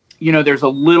 there's a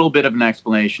little bit of an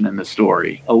explanation in the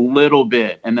story, a little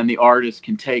bit, and then the artist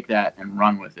can take that and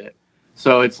run with it.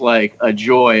 So it's like a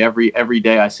joy every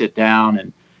day I sit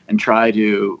down and try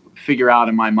to figure out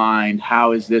in my mind,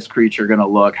 how is this creature going to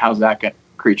look? How's that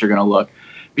creature going to look?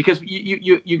 Because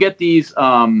you get these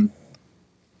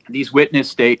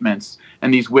witness statements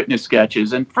and these witness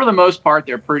sketches, and for the most part,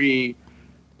 they're pretty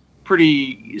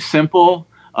simple.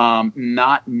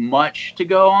 Not much to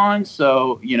go on,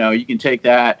 so you can take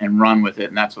that and run with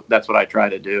it, and that's what I try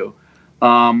to do.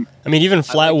 I mean, even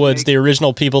Flatwoods, the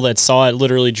original people that saw it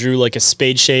literally drew like a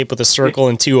spade shape with a circle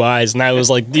and two eyes, and that was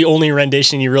like the only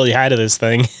rendition you really had of this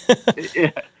thing.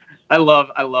 Yeah, I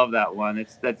love that one.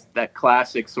 That's that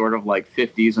classic sort of like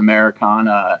 50s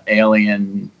Americana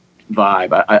alien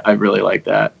vibe. I really like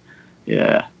that.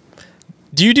 Yeah.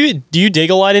 Do you dig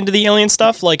a lot into the alien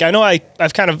stuff? Like, I know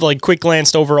I've kind of like quick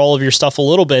glanced over all of your stuff a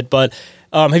little bit, but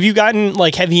have you gotten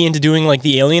like heavy into doing like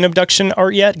the alien abduction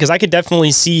art yet? Because I could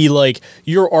definitely see like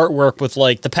your artwork with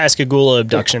like the Pascagoula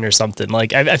abduction or something.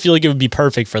 Like, I feel like it would be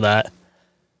perfect for that.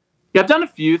 Yeah, I've done a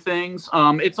few things.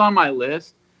 It's on my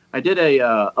list. I did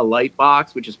a light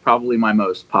box, which is probably my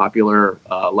most popular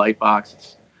light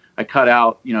box. I cut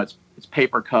out, it's It's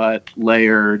paper cut,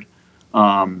 layered,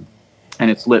 and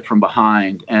it's lit from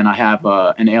behind. And I have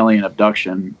an alien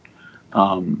abduction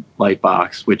light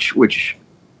box, which I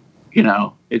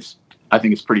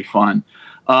think it's pretty fun.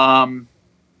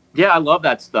 Yeah, I love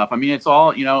that stuff. I mean, it's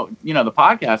all the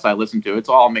podcasts I listen to. It's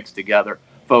all mixed together: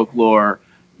 folklore,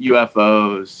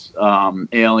 UFOs,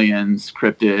 aliens,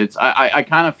 cryptids. I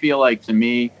kind of feel like, to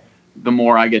me, the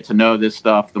more I get to know this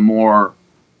stuff, the more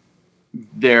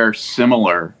they're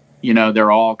similar. They're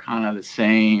all kind of the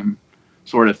same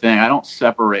sort of thing. I don't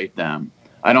separate them.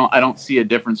 I don't see a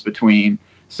difference between,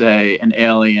 say, an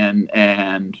alien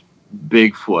and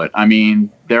Bigfoot. I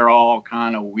mean, they're all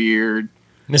kind of weird,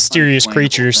 mysterious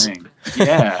creatures. things.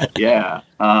 Yeah.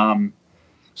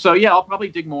 So yeah, I'll probably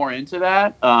dig more into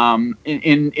that.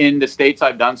 In the states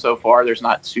I've done so far, there's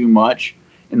not too much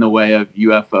in the way of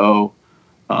UFO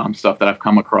stuff that I've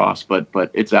come across, but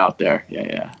it's out there.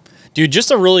 Yeah. Dude,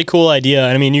 just a really cool idea.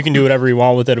 I mean, you can do whatever you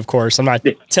want with it, of course. I'm not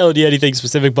telling you anything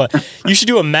specific, but you should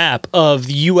do a map of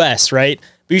the U.S., right?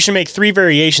 But you should make 3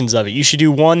 variations of it. You should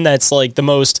do one that's like the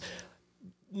most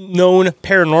known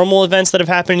paranormal events that have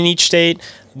happened in each state,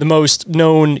 the most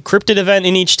known cryptid event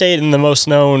in each state, and the most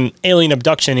known alien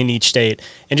abduction in each state.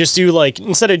 And just do, like,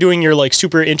 instead of doing your like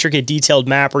super intricate detailed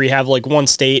map where you have like one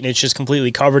state and it's just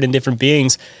completely covered in different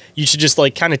beings, you should just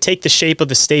like kind of take the shape of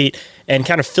the state and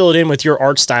kind of fill it in with your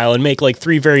art style and make like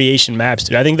 3 variation maps,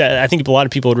 dude. I think a lot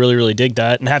of people would really, really dig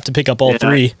that and have to pick up all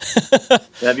 3.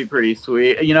 That'd be pretty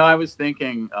sweet. I was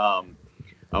thinking, I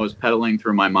was peddling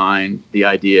through my mind the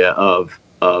idea of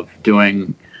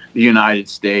doing the United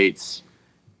States,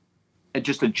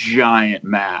 just a giant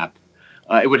map.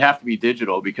 It would have to be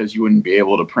digital because you wouldn't be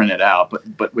able to print it out,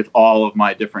 but with all of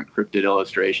my different cryptid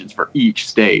illustrations for each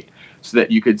state, so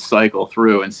that you could cycle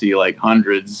through and see like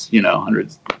hundreds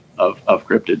of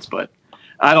cryptids. But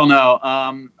I don't know.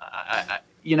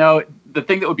 The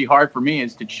thing that would be hard for me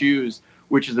is to choose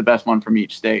which is the best one from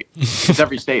each state, because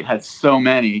every state has so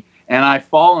many. And I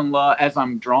fall in love as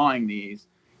I'm drawing these.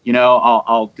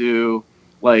 I'll do,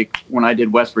 like, when I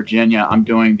did West Virginia, I'm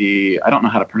doing I don't know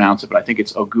how to pronounce it, but I think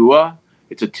it's Ogua.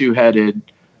 It's a 2-headed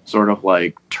sort of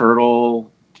like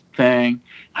turtle thing.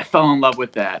 I fell in love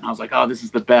with that. And I was like, oh, this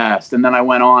is the best. And then I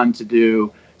went on to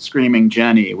do Screaming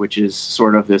Jenny, which is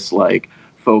sort of this like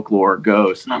folklore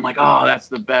ghost. And I'm like, oh, that's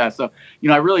the best. So,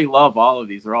 I really love all of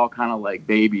these. They're all kind of like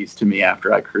babies to me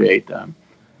after I create them.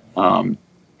 So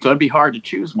it'd be hard to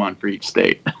choose one for each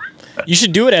state. You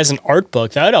should do it as an art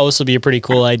book. That would also be a pretty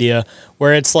cool idea,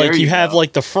 where it's like you have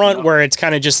like the front where it's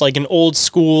kind of just like an old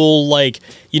school, like,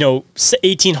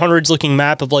 1800s looking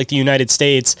map of like the United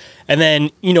States. And then,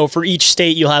 for each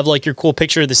state, you'll have like your cool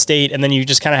picture of the state. And then you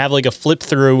just kind of have like a flip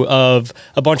through of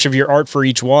a bunch of your art for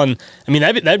each one. I mean,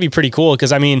 that'd be pretty cool.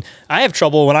 Cause I mean, I have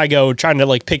trouble when I go trying to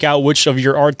like pick out which of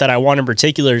your art that I want in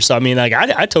particular. So, I mean, like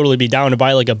I'd totally be down to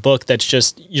buy like a book that's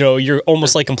just, your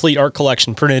almost like complete art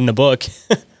collection printed in a book.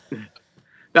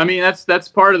 I mean, that's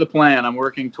part of the plan. I'm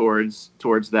working towards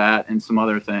that and some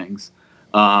other things.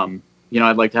 I'd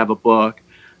like to have a book.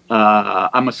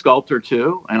 I'm a sculptor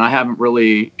too, and I haven't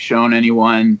really shown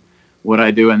anyone what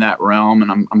I do in that realm.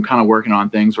 And I'm kind of working on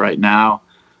things right now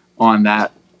on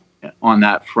that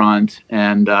front.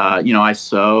 And I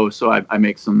sew, so I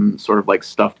make some sort of like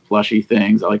stuffed plushy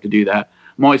things. I like to do that.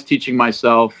 I'm always teaching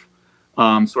myself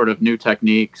sort of new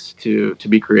techniques to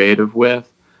be creative with.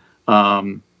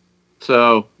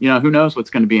 So, who knows what's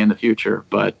going to be in the future,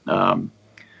 but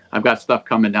I've got stuff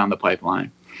coming down the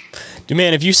pipeline. Dude,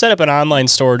 man, if you set up an online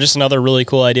store, just another really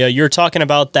cool idea. You're talking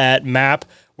about that map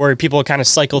where people kind of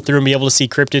cycle through and be able to see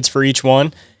cryptids for each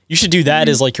one. You should do that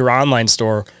as like your online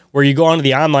store, where you go onto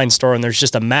the online store and there's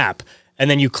just a map. And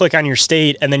then you click on your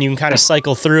state, and then you can kind of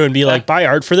cycle through and be like, buy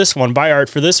art for this one, buy art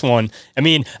for this one. I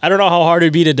mean, I don't know how hard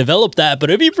it'd be to develop that,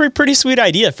 but it'd be a pretty sweet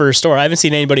idea for a store. I haven't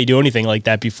seen anybody do anything like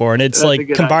that before, and it's like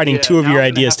combining two of your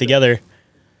ideas together.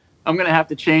 I'm going to have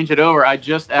to change it over. I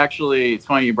just actually, it's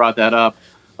funny you brought that up.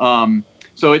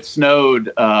 So it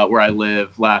snowed where I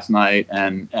live last night,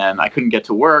 and I couldn't get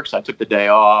to work, so I took the day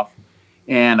off.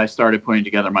 And I started putting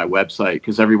together my website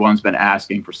because everyone's been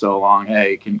asking for so long,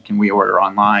 hey, can we order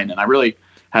online? And I really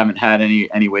haven't had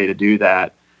any way to do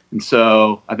that. And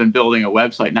so I've been building a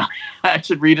website now. I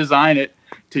should redesign it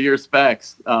to your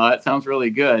specs. That sounds really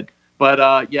good.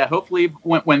 But yeah, hopefully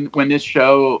when this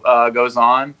show goes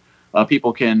on,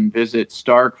 people can visit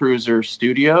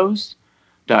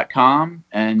starcruiserstudios.com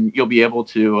and you'll be able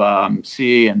to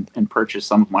see and purchase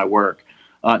some of my work.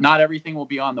 Not everything will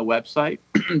be on the website.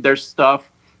 There's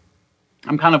stuff,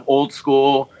 I'm kind of old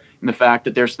school in the fact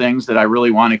that there's things that I really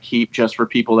want to keep just for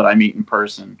people that I meet in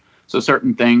person. So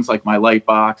certain things like my light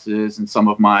boxes and some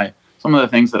of my some of the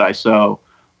things that I sew,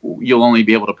 you'll only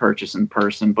be able to purchase in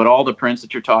person. But all the prints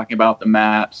that you're talking about, the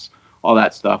maps, all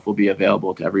that stuff will be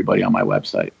available to everybody on my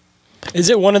website. Is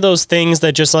it one of those things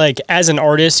that just like as an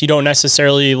artist, you don't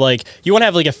necessarily like, you want to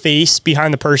have like a face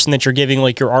behind the person that you're giving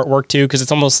like your artwork to? Because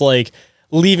it's almost like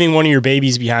leaving one of your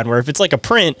babies behind, where if it's like a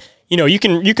print, you know, you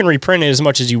can reprint it as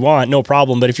much as you want, no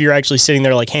problem. But if you're actually sitting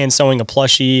there like hand sewing a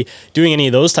plushie, doing any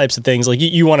of those types of things, like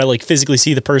you want to like physically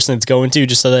see the person it's going to,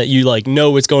 just so that you like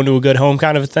know it's going to a good home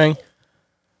kind of a thing.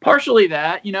 Partially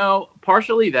that,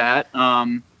 partially that.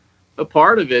 A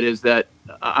part of it is that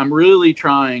I'm really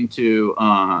trying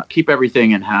to keep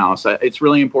everything in house. It's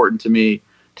really important to me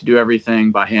to do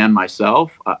everything by hand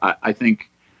myself. I think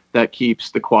that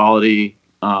keeps the quality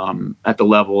at the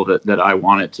level that I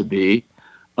want it to be.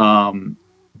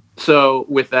 So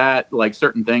with that, like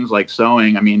certain things like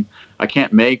sewing, I mean, I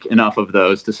can't make enough of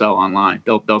those to sell online.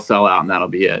 They'll sell out and that'll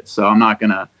be it. So I'm not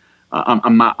gonna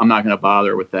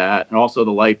bother with that. And also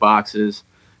the light boxes,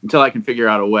 until I can figure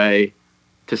out a way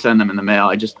to send them in the mail.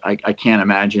 I can't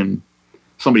imagine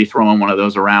somebody throwing one of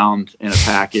those around in a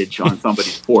package on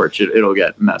somebody's porch. It'll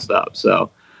get messed up.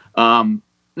 So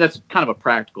that's kind of a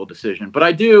practical decision. But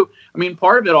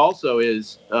part of it also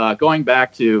is going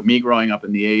back to me growing up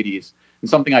in the 80s, and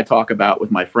something I talk about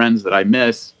with my friends that I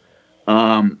miss.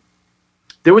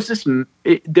 There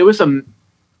was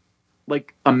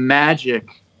a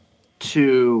magic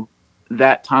to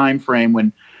that time frame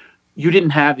when you didn't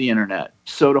have the internet.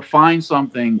 So to find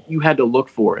something, you had to look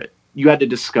for it. You had to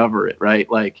discover it, right?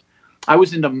 Like I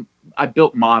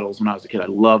built models when I was a kid. I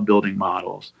loved building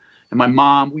models. And my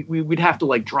mom, we'd have to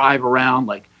like drive around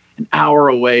like an hour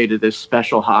away to this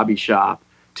special hobby shop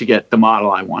to get the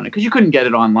model I wanted, because you couldn't get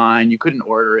it online. You couldn't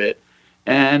order it.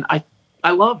 And I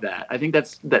love that. I think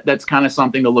that's kind of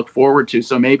something to look forward to.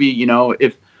 So maybe,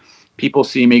 if people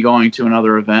see me going to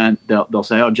another event, they'll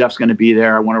say, "Oh, Jeff's going to be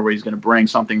there. I wonder what he's going to bring,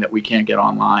 something that we can't get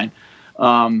online."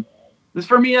 This,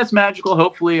 for me, that's magical.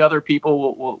 Hopefully other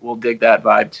people will dig that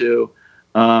vibe too.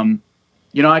 I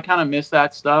kind of miss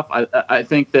that stuff. I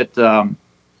think that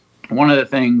one of the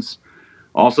things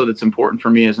also that's important for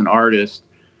me as an artist,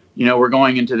 we're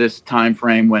going into this time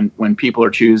frame when people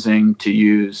are choosing to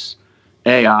use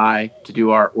AI to do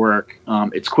artwork.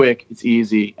 It's quick, it's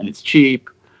easy, and it's cheap.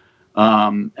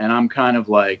 And I'm kind of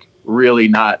like really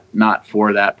not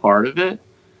for that part of it.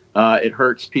 It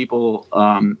hurts people,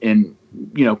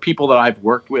 people that I've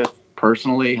worked with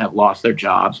personally have lost their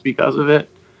jobs because of it.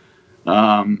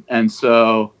 And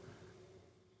so,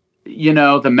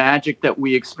 the magic that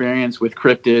we experience with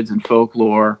cryptids and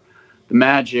folklore, the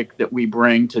magic that we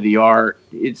bring to the art,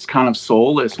 it's kind of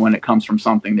soulless when it comes from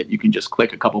something that you can just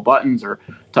click a couple buttons or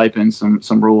type in some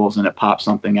rules and it pops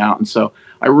something out. And so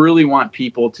I really want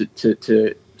people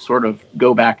to sort of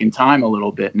go back in time a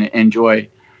little bit and enjoy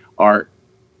art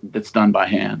that's done by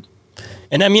hand.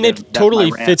 And I mean, it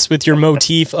totally fits with your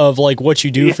motif of like what you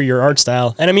do for your art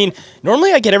style. And I mean,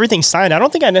 normally I get everything signed. I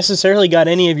don't think I necessarily got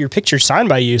any of your pictures signed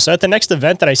by you. So at the next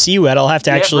event that I see you at, I'll have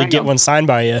to actually get one signed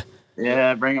by you.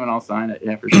 Yeah, bring them and I'll sign it.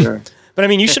 Yeah, for sure. But I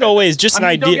mean, you should always an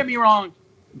idea.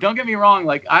 Don't get me wrong.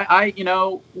 Like I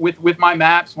with my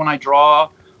maps, when I draw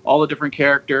all the different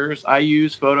characters, I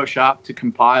use Photoshop to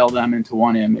compile them into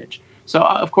one image. So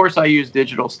of course I use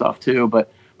digital stuff too, but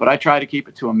I try to keep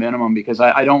it to a minimum because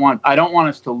I don't want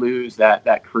us to lose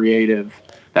that creative,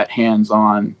 that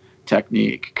hands-on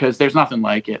technique, because there's nothing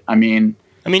like it. I mean,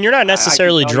 you're not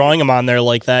necessarily drawing them on there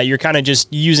like that. You're kind of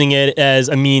just using it as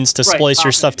a means to splice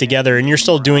your stuff together, and you're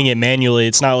still doing it manually.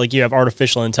 It's not like you have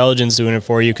artificial intelligence doing it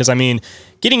for you. Because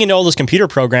getting into all those computer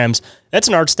programs, that's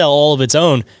an art style all of its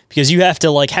own, because you have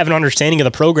to like have an understanding of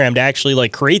the program to actually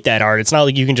like create that art. It's not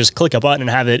like you can just click a button and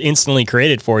have it instantly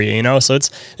created for you, So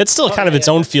it's still kind of its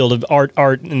own field of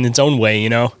art in its own way,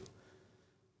 Yeah.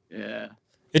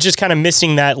 It's just kind of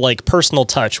missing that like personal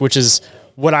touch, which is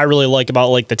what I really like about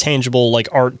like the tangible like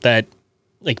art, that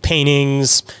like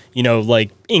paintings, like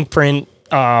ink print,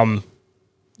 like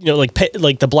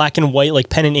the black and white, like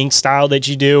pen and ink style that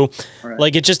you do. Right.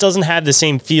 Like it just doesn't have the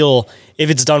same feel if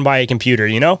it's done by a computer,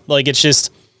 like it's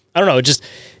just, I don't know,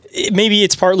 maybe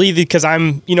it's partly because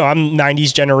I'm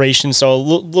 90s generation, so a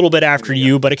little bit after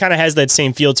you, but it kind of has that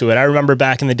same feel to it. I remember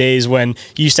back in the days when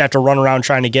you used to have to run around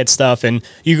trying to get stuff, and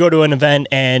you go to an event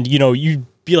and, you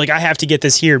be like, I have to get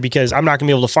this here because I'm not gonna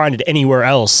be able to find it anywhere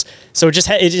else. So it just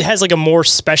it has like a more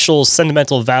special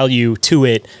sentimental value to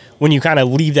it when you kind of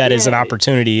leave that as an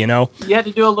opportunity, You had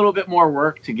to do a little bit more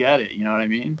work to get it, you know what I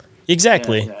mean?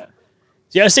 Exactly.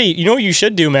 Yeah, say, what you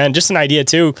should do, man? Just an idea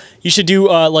too. You should do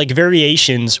like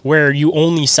variations where you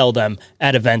only sell them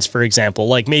at events, for example.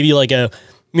 Like maybe like a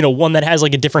one that has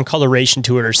like a different coloration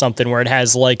to it or something, where it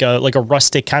has like a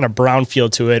rustic kind of brown feel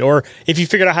to it. Or if you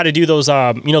figured out how to do those,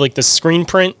 like the screen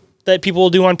print that people will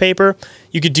do on paper,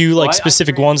 you could do like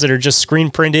specific ones that are just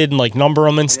screen printed and like number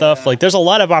them and stuff. Like there's a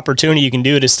lot of opportunity you can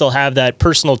do to still have that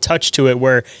personal touch to it,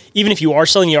 where even if you are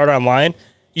selling the art online,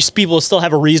 people still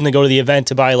have a reason to go to the event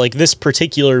to buy like this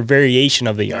particular variation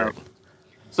of the art.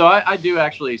 So I do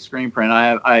actually screen print.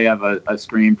 I have a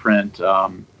screen print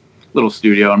little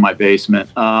studio in my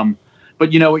basement.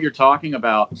 But you know what you're talking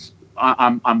about,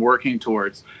 I'm working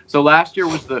towards. So last year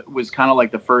was kind of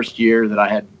like the first year that I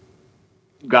had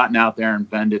gotten out there and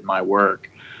vended my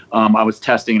work. I was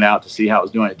testing it out to see how it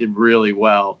was doing. It did really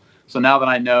well. So now that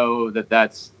I know that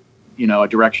that's, a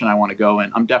direction I want to go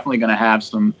in, I'm definitely going to have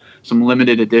some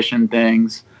limited edition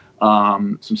things,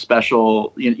 some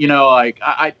special, like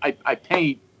I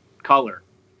paint color.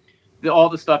 All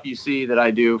the stuff you see that I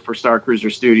do for Star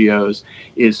Cruiser Studios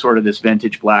is sort of this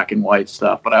vintage black and white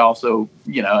stuff. But I also,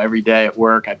 every day at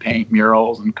work, I paint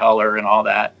murals and color and all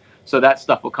that. So that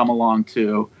stuff will come along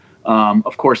too.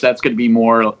 Of course, that's going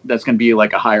to be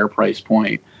like a higher price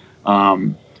point.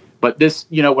 But this,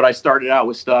 what I started out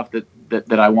with stuff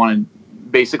that I wanted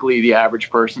basically the average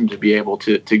person to be able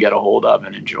to get a hold of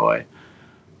and enjoy.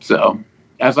 So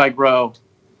as I grow,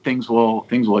 things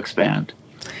will expand.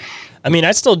 I mean,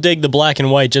 I still dig the black and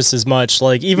white just as much.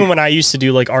 Like, even when I used to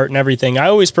do like art and everything, I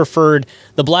always preferred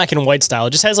the black and white style.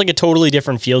 It just has like a totally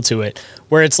different feel to it,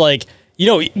 where it's like,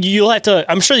 you'll have to,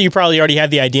 I'm sure you probably already have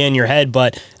the idea in your head,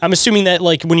 but I'm assuming that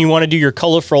like when you want to do your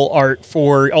colorful art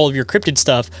for all of your cryptid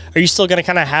stuff, are you still going to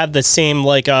kind of have the same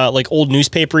like old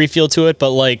newspapery feel to it,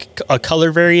 but like a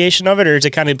color variation of it? Or is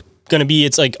it kind of going to be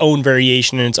its like own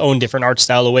variation and its own different art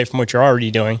style away from what you're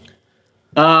already doing?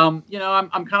 I'm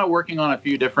kind of working on a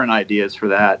few different ideas for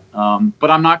that. But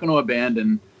I'm not going to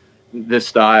abandon this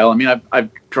style. I mean,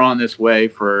 I've drawn this way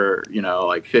for,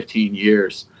 like 15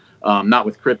 years. Not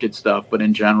with cryptid stuff, but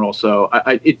in general. So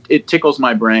it tickles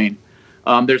my brain.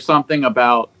 There's something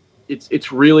about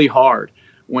it's really hard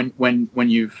when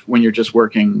you're just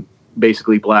working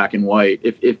basically black and white.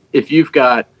 If you've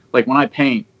got, like, when I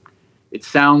paint, it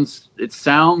sounds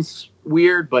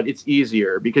weird, but it's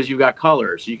easier because you've got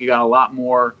colors. You've got a lot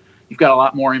more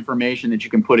information that you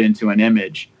can put into an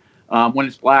image. When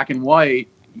it's black and white,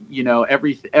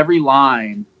 every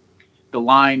line, the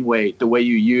line weight, the way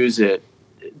you use it,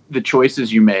 the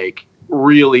choices you make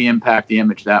really impact the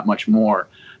image that much more.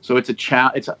 So it's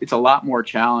a lot more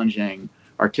challenging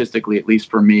artistically, at least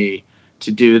for me,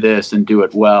 to do this and do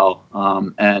it well.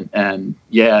 So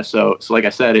like I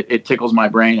said, it tickles my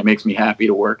brain. It makes me happy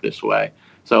to work this way.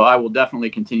 So I will definitely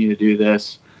continue to do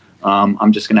this.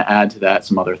 I'm just going to add to that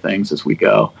some other things as we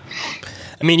go.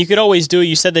 I mean, you could always do it.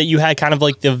 You said that you had kind of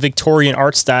like the Victorian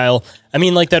art style. I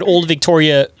mean, like that old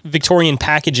Victorian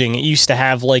packaging. It used to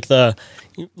have like the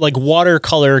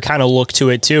watercolor kind of look to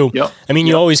it too. Yep. I mean,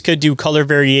 you always could do color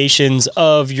variations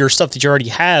of your stuff that you already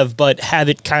have, but have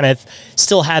it kind of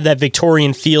still have that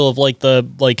Victorian feel of like the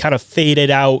kind of faded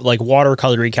out, like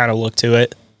watercolory kind of look to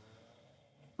it.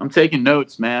 I'm taking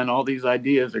notes, man. All these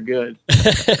ideas are good.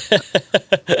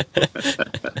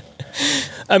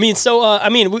 I mean, so,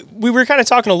 we were kind of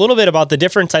talking a little bit about the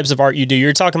different types of art you do.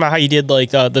 You're talking about how you did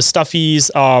like the stuffies.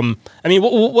 I mean,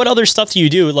 what other stuff do you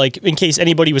do? Like, in case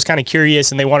anybody was kind of curious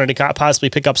and they wanted to possibly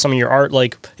pick up some of your art,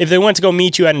 like if they went to go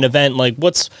meet you at an event, like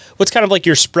what's kind of like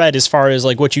your spread as far as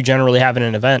like what you generally have in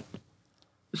an event?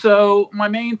 So my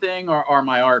main thing are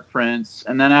my art prints.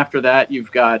 And then after that,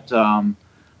 you've got,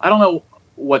 I don't know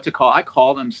what to call. I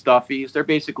call them stuffies. They're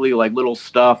basically like little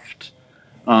stuffed,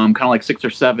 kind of like 6 or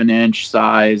 7 inch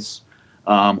size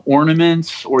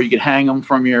ornaments, or you could hang them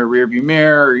from your rear view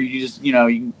mirror, or you just, you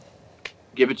can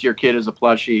give it to your kid as a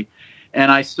plushie.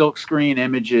 And I silk screen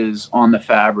images on the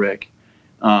fabric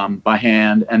by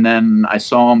hand, and then I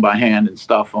sew them by hand and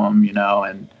stuff them,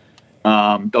 and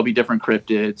there'll be different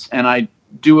cryptids, and I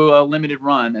do a limited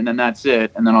run, and then that's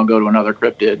it, and then I'll go to another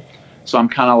cryptid. So I'm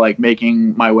kind of like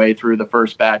making my way through the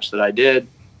first batch that I did,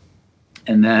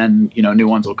 and then, new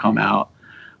ones will come out.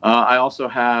 I also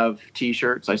have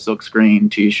T-shirts. I silk screen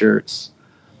T-shirts.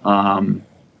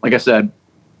 Like I said,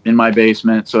 in my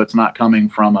basement, so it's not coming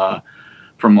from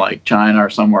like China or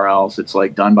somewhere else. It's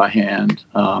like done by hand.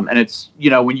 And it's,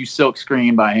 when you silk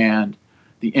screen by hand,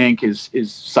 the ink is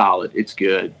solid. It's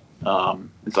good.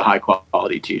 It's a high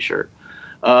quality T-shirt.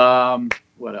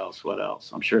 What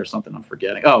else? I'm sure something I'm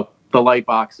forgetting. Oh, the light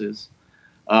boxes.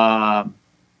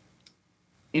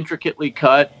 Intricately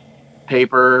cut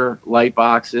paper light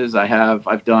boxes.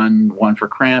 I've done one for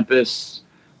Krampus.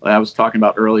 I was talking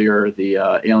about earlier, the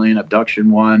alien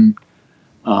abduction one.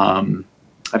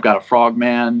 I've got a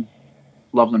Frogman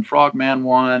Loveland Frogman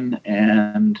one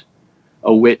and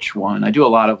a witch one. I do a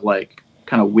lot of like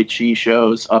kind of witchy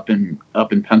shows up in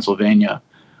Pennsylvania.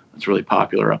 It's really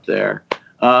popular up there.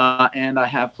 And I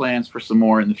have plans for some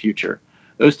more in the future.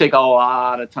 Those take a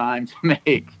lot of time to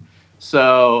make.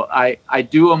 So I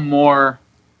do them more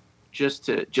just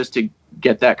to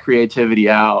get that creativity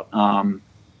out,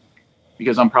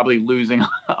 because I'm probably losing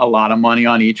a lot of money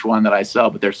on each one that I sell,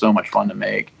 but they're so much fun to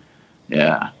make.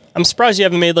 Yeah. I'm surprised you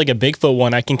haven't made like a Bigfoot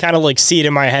one. I can kind of like see it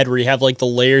in my head where you have like the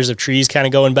layers of trees kind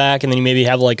of going back, and then you maybe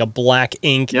have like a black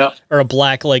ink or a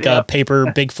black like paper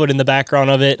Bigfoot in the background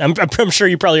of it. I'm sure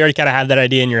you probably already kind of have that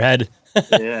idea in your head.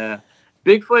 Yeah.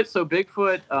 Bigfoot. So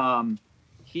Bigfoot,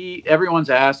 everyone's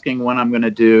asking when I'm going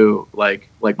to do like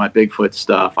my Bigfoot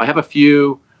stuff. I have a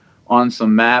few on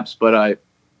some maps, but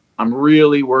I'm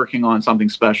really working on something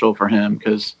special for him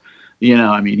because,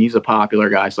 I mean, he's a popular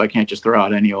guy, so I can't just throw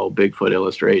out any old Bigfoot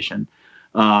illustration.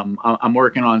 I'm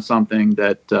working on something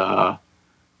that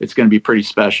it's going to be pretty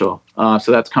special.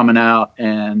 So that's coming out,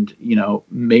 and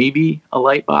maybe a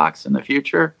light box in the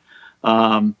future.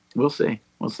 We'll see.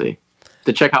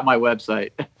 To check out my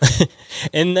website.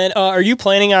 And then are you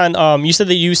planning on, you said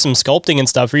that you use some sculpting and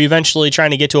stuff. Are you eventually trying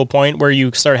to get to a point where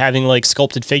you start having like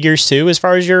sculpted figures too, as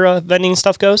far as your vending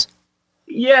stuff goes?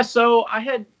 Yeah, so I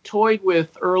had toyed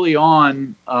with early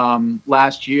on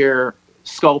last year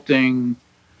sculpting,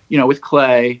 with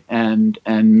clay and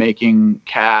making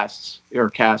casts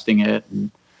or casting it and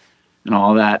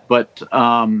all that, but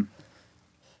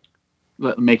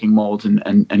making molds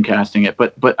and casting it.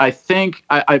 But I think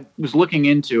I was looking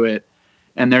into it,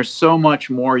 and there's so much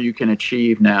more you can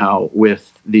achieve now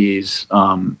with these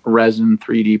resin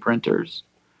 3D printers.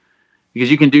 Because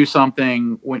you can do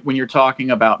something when you're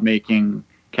talking about making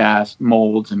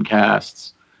molds and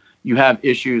casts, you have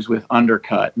issues with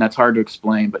undercut, and that's hard to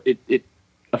explain, but it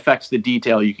affects the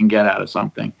detail you can get out of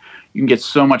something. You can get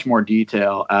so much more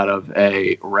detail out of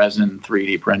a resin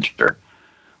 3D printer,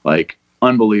 like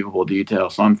unbelievable detail.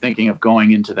 So I'm thinking of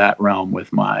going into that realm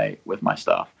with my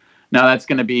stuff. Now that's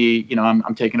going to be,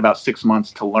 I'm taking about 6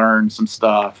 months to learn some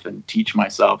stuff and teach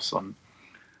myself some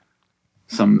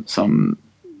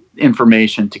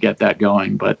information to get that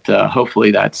going, but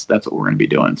hopefully that's what we're going to be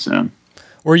doing soon.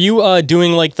 Were you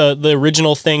doing like the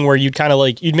original thing where you'd kind of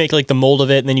like you'd make like the mold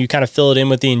of it and then you kind of fill it in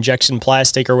with the injection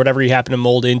plastic or whatever you happen to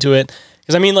mold into it?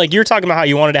 Because I mean, like you're talking about how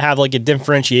you wanted to have like a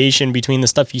differentiation between the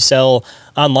stuff you sell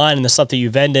online and the stuff that you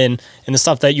vend in, and the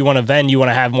stuff that you want to vend, you want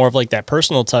to have more of like that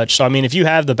personal touch. So I mean, if you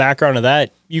have the background of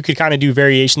that, you could kind of do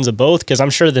variations of both, because I'm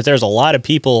sure that there's a lot of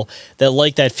people that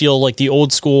like that feel like the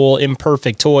old school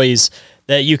imperfect toys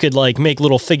that you could like make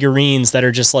little figurines that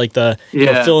are just like the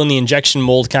fill in the injection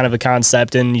mold kind of a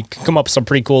concept, and you can come up with some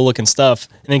pretty cool looking stuff,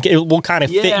 and it will kind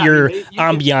of fit your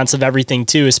ambiance of everything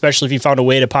too, especially if you found a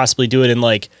way to possibly do it in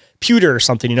like pewter or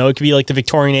something. It could be like the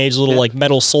Victorian age little like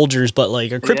metal soldiers, but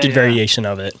like a cryptid variation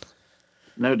of it.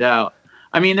 No doubt.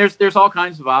 I mean, there's all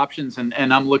kinds of options, and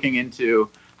I'm looking into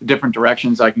the different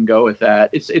directions I can go with that.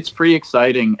 It's pretty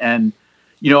exciting, and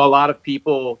a lot of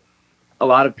people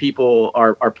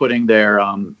are putting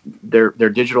their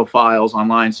digital files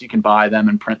online, so you can buy them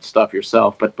and print stuff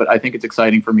yourself. But I think it's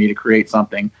exciting for me to create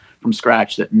something from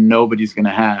scratch that nobody's going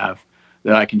to have,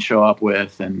 that I can show up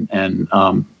with, and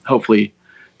hopefully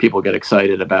people get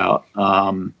excited about.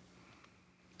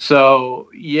 So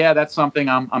yeah, that's something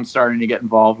I'm starting to get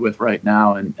involved with right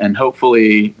now, and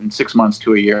hopefully in 6 months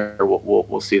to a year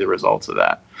we'll see the results of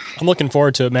that. I'm looking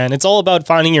forward to it, man. It's all about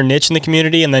finding your niche in the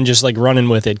community and then just like running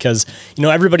with it, because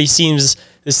everybody seems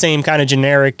the same kind of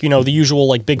generic, the usual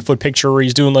like Bigfoot picture where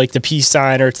he's doing like the peace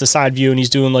sign, or it's the side view and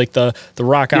he's doing like the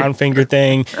rock on finger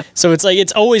thing. So it's like,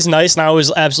 it's always nice, and I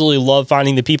always absolutely love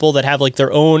finding the people that have like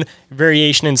their own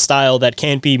variation in style that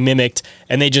can't be mimicked,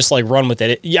 and they just like run with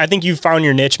it. I think you've found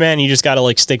your niche, man. You just got to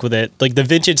like stick with it. Like the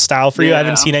vintage style for you, I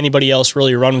haven't seen anybody else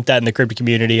really run with that in the cryptid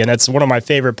community, and that's one of my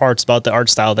favorite parts about the art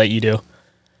style that you do.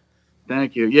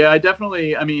 Thank you. Yeah, I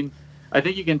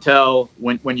think you can tell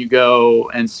when you go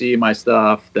and see my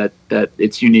stuff that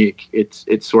it's unique.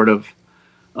 It sort of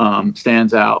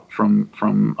stands out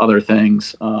from other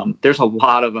things. There's a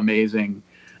lot of amazing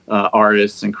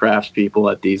artists and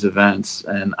craftspeople at these events,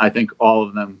 and I think all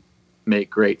of them make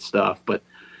great stuff. But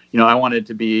I wanted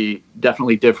to be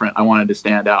definitely different. I wanted to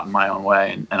stand out in my own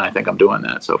way, and I think I'm doing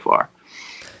that so far.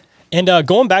 And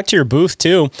going back to your booth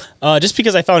too, just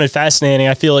because I found it fascinating,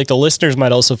 I feel like the listeners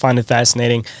might also find it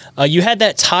fascinating. You had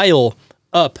that tile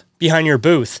up behind your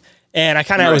booth, And I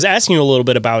kind of was asking you a little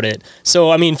bit about it.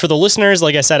 So, I mean, for the listeners,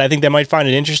 like I said, I think they might find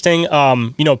it interesting.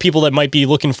 People that might be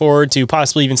looking forward to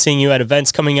possibly even seeing you at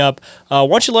events coming up. Why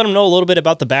don't you let them know a little bit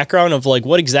about the background of like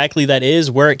what exactly that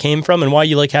is, where it came from, and why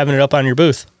you like having it up on your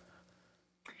booth?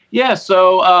 Yeah,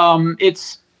 so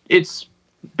it's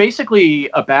basically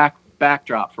a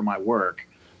backdrop for my work.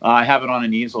 I have it on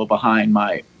an easel behind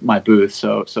my booth.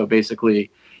 So basically,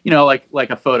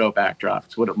 like a photo backdrop.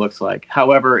 It's what it looks like.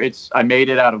 However, I made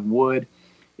it out of wood.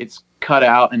 It's cut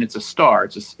out and it's a star.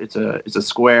 It's a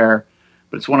square,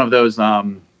 but it's one of those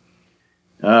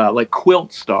like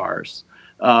quilt stars.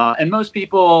 And most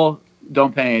people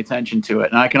don't pay any attention to it.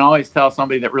 And I can always tell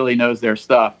somebody that really knows their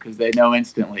stuff because they know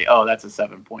instantly, oh, that's a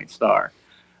 7-point star.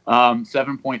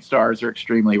 7-point stars are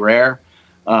extremely rare.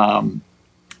 And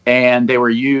they were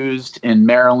used in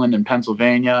Maryland and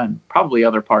Pennsylvania and probably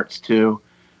other parts too,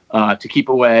 to keep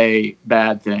away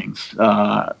bad things,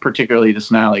 particularly the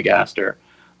snallygaster.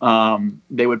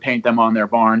 They would paint them on their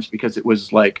barns because it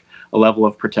was like a level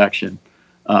of protection.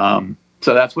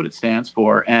 So that's what it stands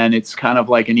for. And it's kind of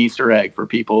like an Easter egg for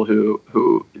people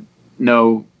who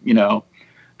know,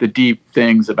 the deep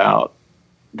things about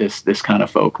this kind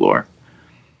of folklore.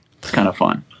 It's kind of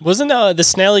fun. Wasn't the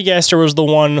snallygaster was the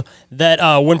one that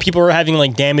when people were having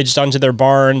like damage done to their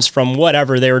barns from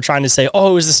whatever, they were trying to say,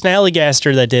 oh, it was the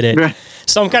snallygaster that did it. Right.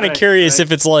 So I'm kind of curious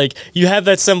if it's like you have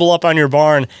that symbol up on your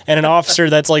barn and an officer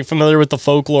that's like familiar with the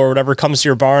folklore or whatever comes to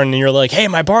your barn and you're like, hey,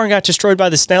 my barn got destroyed by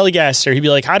the snallygaster. He'd be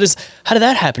like, how did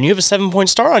that happen? You have a 7-point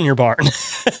star on your barn.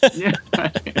 Yeah,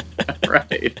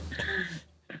 right.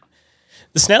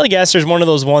 The snallygaster is one of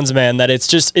those ones, man, that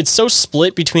it's so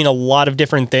split between a lot of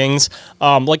different things.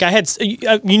 Like I had,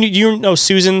 you know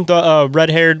Susan, the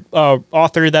red-haired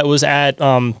author that was at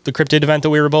the Cryptid event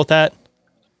that we were both at?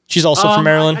 She's also from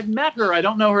Maryland. I met her. I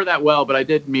don't know her that well, but I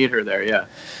did meet her there, yeah.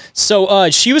 So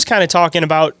she was kind of talking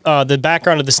about the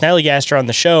background of the snallygaster on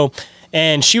the show,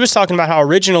 and she was talking about how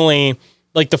originally,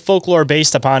 like the folklore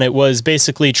based upon it was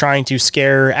basically trying to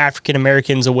scare African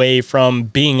Americans away from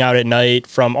being out at night,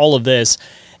 from all of this.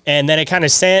 And then it kind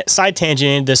of side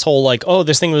tangented this whole like, oh,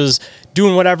 this thing was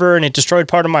doing whatever and it destroyed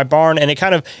part of my barn. And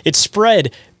it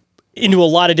spread into a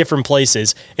lot of different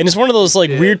places. And it's one of those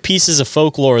like weird pieces of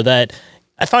folklore that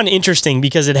I found interesting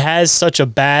because it has such a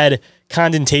bad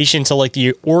connotation to like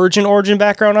the origin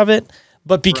background of it.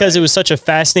 But because it was such a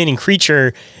fascinating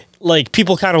creature, like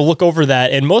people kind of look over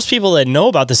that, and most people that know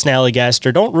about the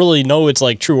snallygaster don't really know its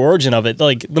like true origin of it.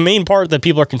 Like the main part that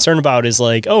people are concerned about is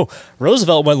like, oh,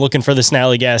 Roosevelt went looking for the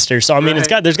snallygaster, so I mean, there's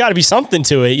got to be something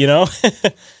to it,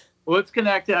 Well, it's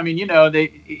connected. I mean,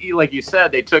 they, like you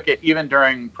said, they took it even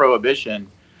during Prohibition.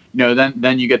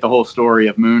 Then you get the whole story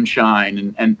of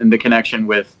moonshine and the connection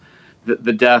with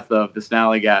the death of the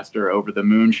snallygaster over the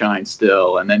moonshine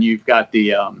still, and then you've got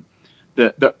one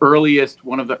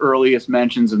of the earliest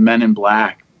mentions of Men in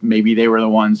Black. Maybe they were the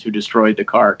ones who destroyed the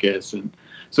carcass, and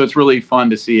so it's really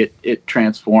fun to see it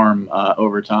transform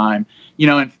over time.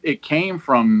 And it came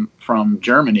from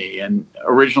Germany, and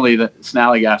originally the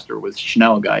snallygaster was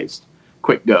Schnellgeist,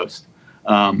 quick ghost.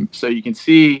 So you can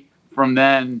see from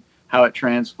then how it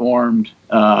transformed,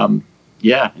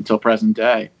 until present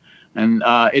day, and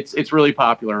it's really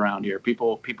popular around here.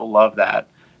 People love that.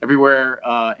 Everywhere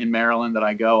in Maryland that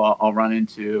I go, I'll run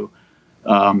into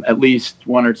at least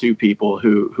one or two people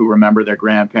who remember their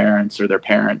grandparents or their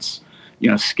parents,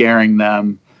 scaring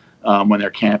them when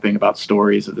they're camping about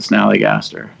stories of the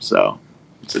snallygaster. So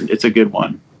it's a good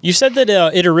one. You said that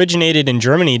it originated in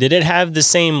Germany. Did it have the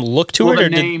same look to it? The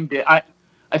name did.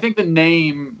 I think the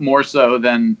name more so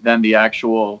than the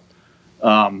actual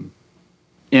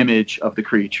image of the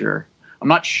creature. I'm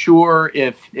not sure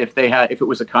if it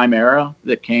was a chimera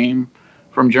that came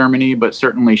from Germany, but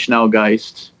certainly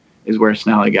Schnellgeist is where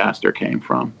snallygaster came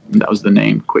from. And that was the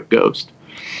name, quick ghost.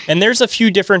 And there's a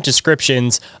few different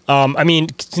descriptions. I mean,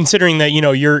 considering that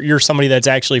you're somebody that's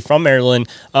actually from Maryland,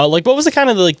 like what was the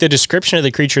kind of the description of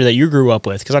the creature that you grew up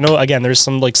with? Because I know again there's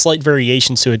some like slight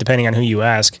variations to it depending on who you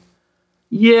ask.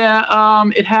 Yeah,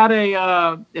 it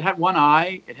had one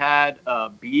eye, it had a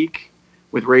beak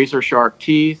with razor sharp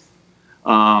teeth.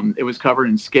 It was covered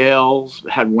in scales,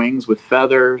 had wings with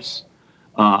feathers,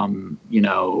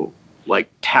 like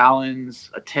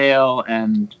talons, a tail,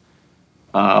 and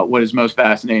what is most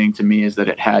fascinating to me is that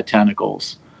it had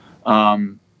tentacles.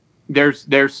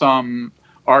 There's some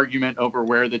argument over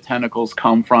where the tentacles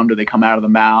come from. Do they come out of the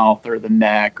mouth or the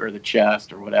neck or the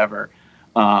chest or whatever?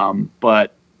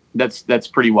 But that's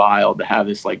pretty wild to have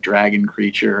this like dragon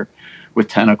creature with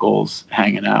tentacles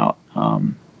hanging out.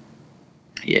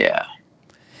 Yeah.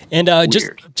 And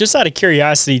just out of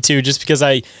curiosity too, just because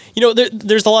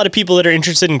there's a lot of people that are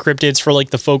interested in cryptids for like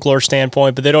the folklore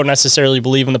standpoint, but they don't necessarily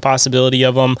believe in the possibility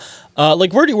of them.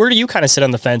 Like where do you kind of sit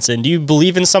on the fence? And do you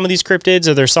believe in some of these cryptids?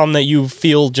 Are there some that you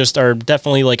feel just are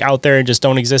definitely like out there and just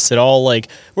don't exist at all? Like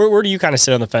where do you kind of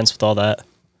sit on the fence with all that?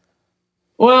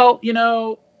 Well,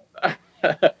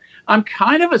 I'm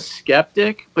kind of a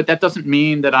skeptic, but that doesn't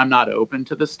mean that I'm not open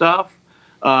to the stuff.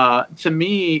 To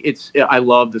me, I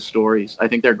love the stories. I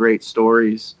think they're great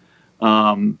stories,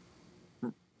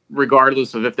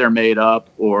 regardless of if they're made up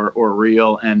or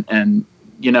real. And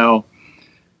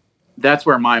that's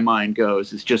where my mind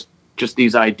goes. Is just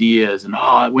these ideas, and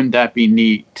wouldn't that be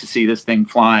neat to see this thing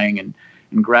flying and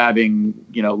grabbing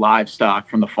livestock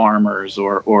from the farmers,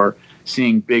 or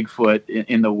seeing Bigfoot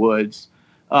in the woods.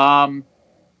 I'm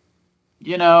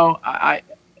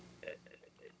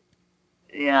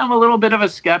a little bit of a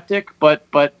skeptic, but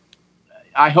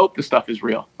I hope the stuff is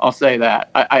real. I'll say that.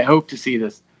 I hope to see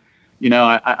this.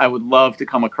 I would love to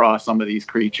come across some of these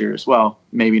creatures. Well,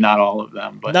 maybe not all of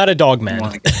them, but not a dog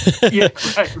man. Yeah,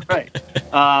 right.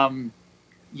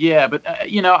 But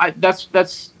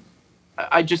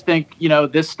I just think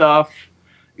this stuff,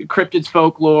 cryptids,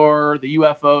 folklore, the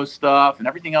UFO stuff, and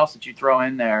everything else that you throw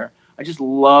in there. I just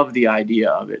love the idea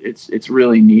of it. It's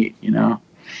really neat,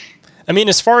 I mean,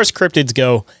 as far as cryptids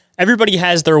go, everybody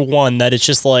has their one that it's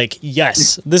just like,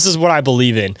 yes, this is what I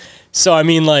believe in. So, I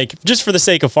mean, like, just for the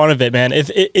sake of fun of it, man,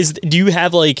 do you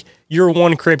have like your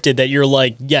one cryptid that you're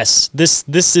like, yes, this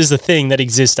is a thing that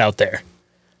exists out there?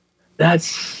 Let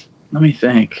me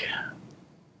think.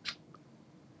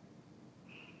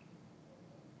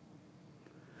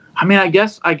 I mean, I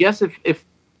guess if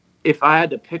I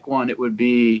had to pick one, it would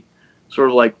be sort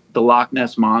of like the Loch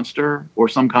Ness Monster, or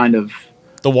some kind of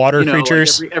the water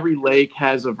creatures. Like every lake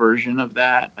has a version of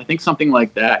that. I think something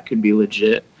like that could be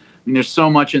legit. I mean, there's so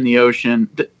much in the ocean.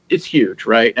 It's huge,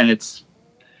 right? And it's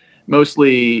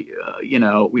mostly,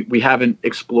 we haven't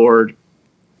explored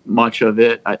much of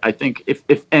it. I think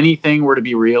if anything were to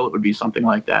be real, it would be something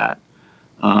like that.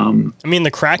 I mean, the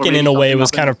Kraken in a way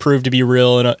was kind of proved to be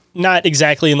real, not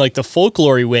exactly in like the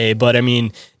folklore way, but I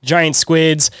mean, giant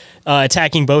squids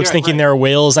attacking boats, thinking they're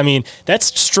whales. I mean,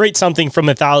 that's straight something from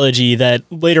mythology that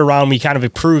later on we kind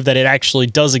of proved that it actually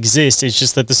does exist. It's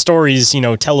just that the stories,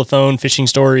 telephone, fishing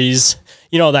stories,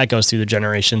 that goes through the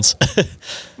generations.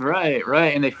 Right.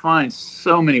 And they find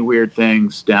so many weird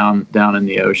things down in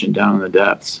the ocean, down in the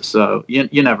depths. So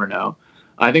you never know.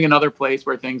 I think another place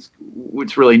where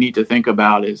what's really neat to think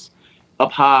about is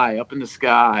up high, up in the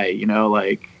sky,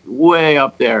 like way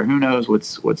up there. Who knows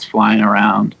what's flying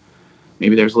around?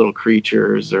 Maybe there's little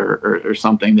creatures or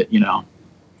something that,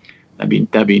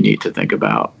 that'd be neat to think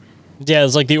about. Yeah,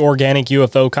 it's like the organic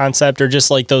UFO concept, or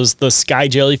just like the sky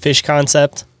jellyfish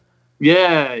concept.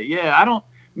 Yeah.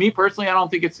 Me personally, I don't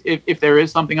think if there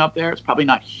is something up there, it's probably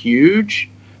not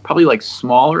huge, probably like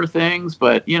smaller things.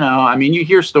 But, I mean, you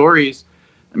hear stories.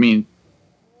 I mean,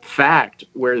 fact,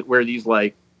 where these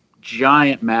like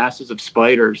giant masses of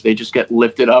spiders, they just get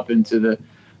lifted up into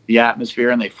the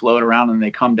atmosphere, and they float around, and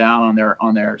they come down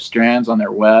on their strands, on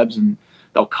their webs, and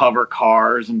they'll cover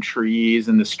cars and trees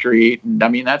in the street. And I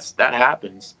mean, that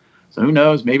happens. So who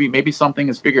knows? Maybe something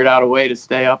has figured out a way to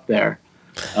stay up there.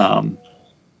 I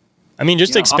mean,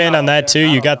 just to expand on that too,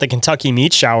 you got the Kentucky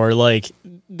meat shower, like.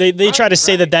 They try to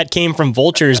say that came from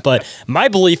vultures, but my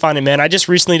belief on it, man, I just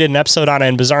recently did an episode on it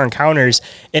in Bizarre Encounters,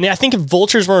 and I think if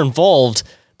vultures were involved,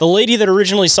 the lady that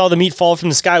originally saw the meat fall from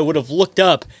the sky would have looked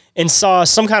up and saw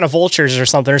some kind of vultures or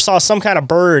something, or saw some kind of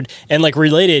bird and like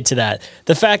related to that.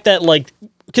 The fact that like,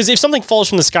 because if something falls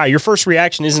from the sky, your first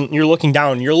reaction isn't you're looking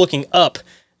down, you're looking up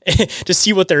to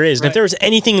see what there is. And if there was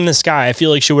anything in the sky, I feel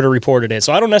like she would have reported it.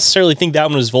 So I don't necessarily think that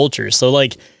one was vultures. So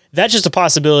like, that's just a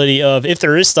possibility of if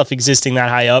there is stuff existing that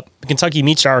high up. The Kentucky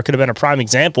meat shower could have been a prime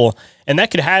example, and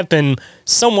that could happen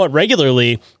somewhat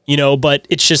regularly, but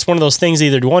it's just one of those things,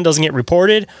 either one doesn't get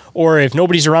reported, or if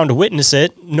nobody's around to witness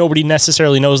it, nobody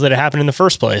necessarily knows that it happened in the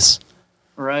first place.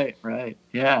 Right.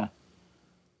 Yeah.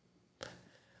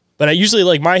 But I usually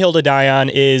like my hill to die on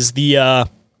is the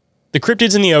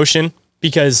cryptids in the ocean,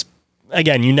 because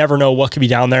again, you never know what could be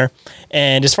down there.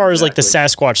 And as far as like the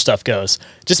Sasquatch stuff goes,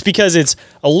 just because it's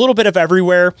a little bit of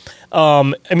everywhere.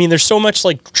 I mean, there's so much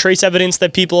like trace evidence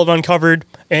that people have uncovered,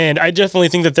 and I definitely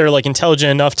think that they're like intelligent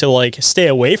enough to like stay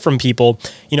away from people.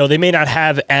 They may not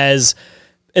have as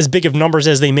big of numbers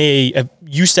as they may have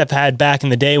used to have had back in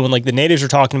the day when like the natives were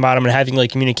talking about them and having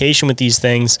like communication with these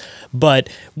things. But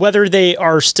whether they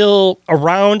are still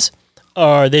around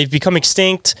or they've become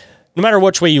extinct, no matter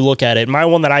which way you look at it, my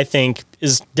one that I think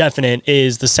is definite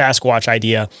is the Sasquatch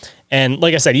idea. And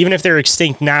like I said, even if they're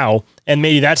extinct now, and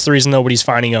maybe that's the reason nobody's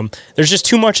finding them, there's just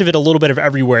too much of it, a little bit of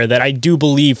everywhere, that I do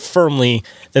believe firmly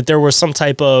that there was some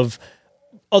type of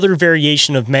other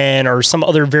variation of man or some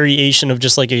other variation of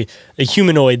just like a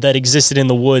humanoid that existed in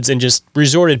the woods and just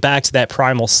resorted back to that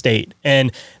primal state.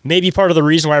 And maybe part of the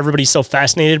reason why everybody's so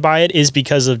fascinated by it is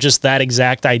because of just that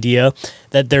exact idea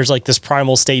that there's like this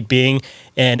primal state being,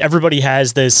 and everybody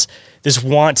has this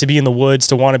want to be in the woods,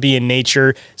 to want to be in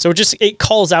nature. So it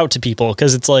calls out to people,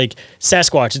 because it's like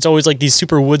Sasquatch. It's always like these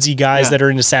super woodsy guys that are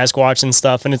into Sasquatch and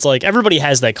stuff. And it's like, everybody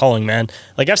has that calling, man.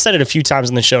 Like, I've said it a few times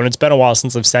in the show, and it's been a while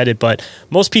since I've said it, but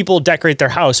most people decorate their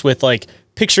house with like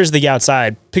pictures of the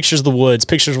outside, pictures of the woods,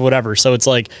 pictures of whatever. So it's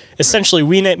like, essentially,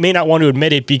 we may not want to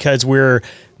admit it because we're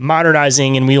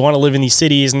modernizing and we want to live in these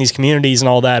cities and these communities and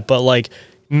all that. But like,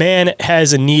 man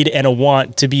has a need and a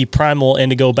want to be primal and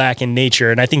to go back in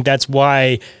nature. And I think that's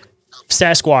why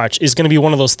Sasquatch is going to be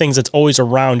one of those things that's always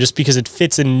around, just because it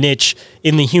fits a niche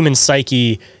in the human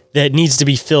psyche that needs to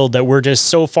be filled, that we're just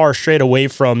so far straight away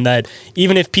from, that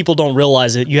even if people don't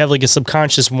realize it, you have like a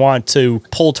subconscious want to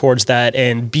pull towards that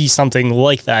and be something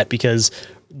like that, because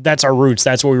that's our roots.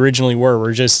 That's what we originally were.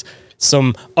 We're just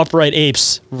some upright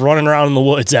apes running around in the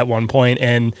woods at one point,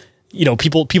 and you know,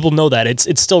 people know that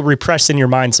it's still repressed in your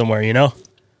mind somewhere, you know?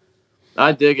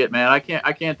 I dig it, man. I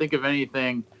can't think of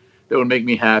anything that would make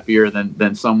me happier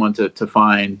than someone to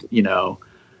find, you know,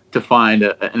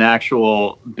 an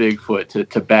actual Bigfoot,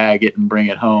 to bag it and bring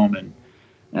it home.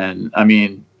 And I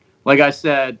mean, like I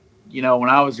said, you know, when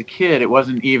I was a kid, it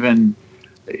wasn't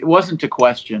to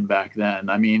question back then.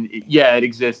 I mean, yeah, it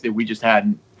existed. We just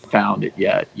hadn't found it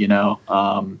yet, you know?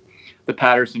 The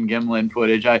Patterson Gimlin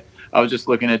footage, I was just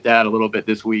looking at that a little bit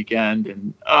this weekend,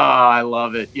 and I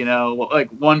love it. You know, like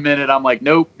one minute I'm like,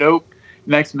 nope.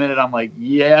 Next minute I'm like,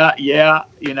 yeah.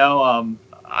 You know,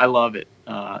 I love it.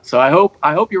 So I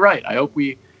hope you're right. I hope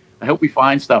we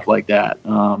find stuff like that.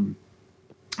 And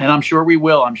I'm sure we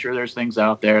will. I'm sure there's things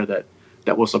out there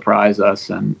that will surprise us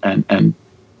and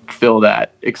fill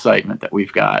that excitement that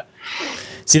we've got.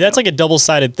 See, that's like a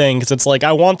double-sided thing, because it's like,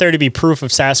 I want there to be proof of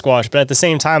Sasquatch, but at the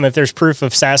same time, if there's proof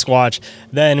of Sasquatch,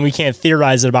 then we can't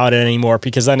theorize about it anymore,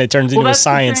 because then it turns into a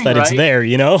science that it's there,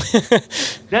 you know?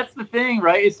 That's the thing,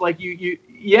 right? It's like you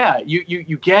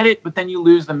get it, but then you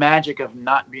lose the magic of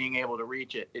not being able to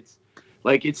reach it. It's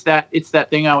like, it's that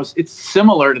thing it's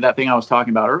similar to that thing I was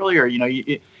talking about earlier. You know,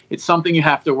 it's something you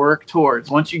have to work towards.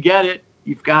 Once you get it,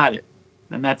 you've got it,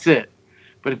 and that's it.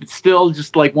 But if it's still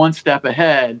just like one step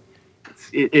ahead,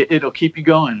 it'll keep you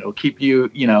going. It'll keep you,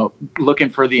 you know, looking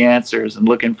for the answers and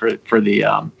looking for the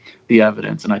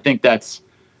evidence. And I think it's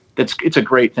a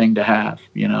great thing to have,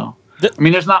 you know. I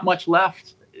mean, there's not much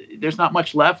left. There's not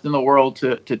much left in the world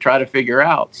to try to figure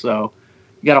out. So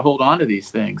you got to hold on to these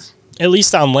things. At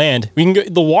least on land. We can go,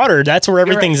 the water, that's where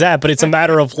everything's at, but it's a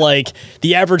matter of like,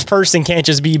 the average person can't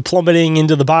just be plummeting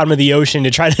into the bottom of the ocean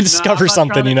to try to discover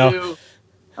something, you know.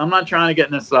 I'm not trying to get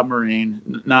in a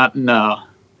submarine. No.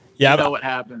 Yeah, you know what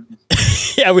happens.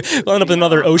 Yeah, we'll end up with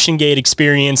another Ocean Gate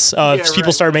experience.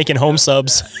 People start making home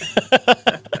subs.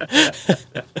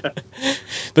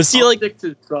 But see, I'll stick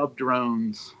to sub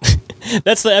drones.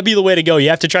 That'd be the way to go. You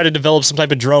have to try to develop some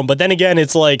type of drone. But then again,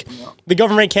 it's like the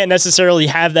government can't necessarily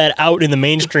have that out in the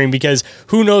mainstream, because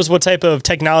who knows what type of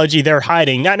technology they're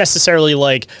hiding. Not necessarily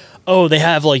like, oh, they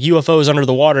have like UFOs under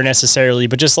the water necessarily,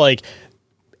 but just like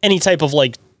any type of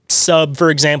like sub, for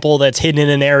example, that's hidden in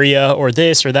an area, or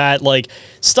this or that, like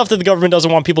stuff that the government doesn't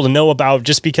want people to know about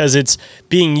just because it's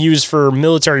being used for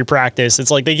military practice. It's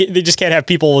like they just can't have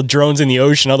people with drones in the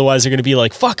ocean, otherwise they're going to be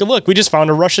like, fuck, look, we just found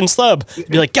a Russian sub.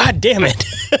 Be like, god damn it.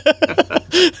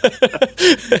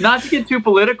 Not to get too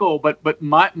political, but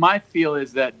my feel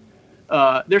is that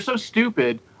they're so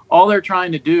stupid. All they're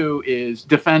trying to do is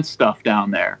defense stuff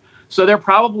down there. So they're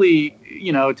probably,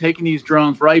 you know, taking these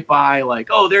drones right by, like,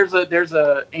 oh, there's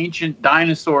a ancient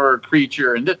dinosaur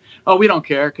creature, and we don't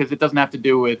care because it doesn't have to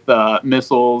do with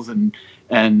missiles and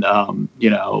you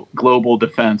know, global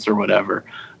defense or whatever.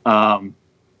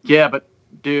 Yeah, but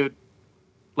dude,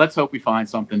 let's hope we find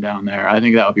something down there. I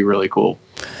think that would be really cool.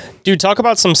 Dude, talk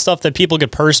about some stuff that people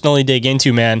could personally dig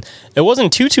into, man. It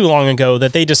wasn't too long ago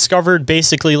that they discovered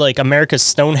basically like America's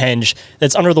Stonehenge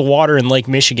that's under the water in Lake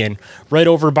Michigan, right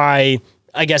over by,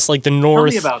 I guess, like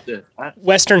the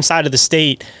western side of the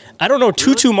state. I don't know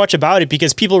too much about it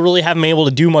because people really haven't been able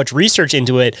to do much research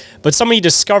into it, but somebody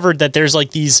discovered that there's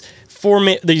like these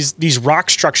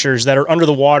rock structures that are under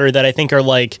the water that I think are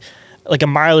like, like a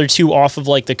mile or two off of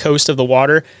like the coast of the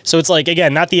water. So it's like,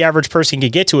 again, not the average person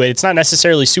could get to it. It's not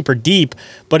necessarily super deep,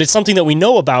 but it's something that we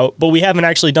know about, but we haven't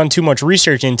actually done too much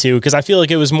research into, because I feel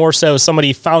like it was more so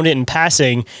somebody found it in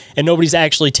passing and nobody's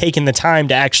actually taken the time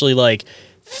to actually like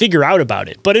figure out about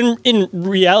it. But in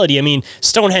reality, I mean,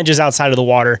 Stonehenge is outside of the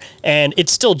water, and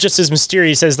it's still just as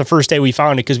mysterious as the first day we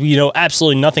found it, because we know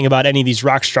absolutely nothing about any of these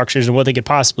rock structures and what they could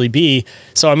possibly be.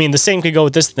 So, I mean, the same could go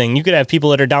with this thing. You could have people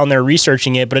that are down there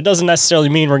researching it, but it doesn't necessarily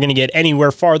mean we're going to get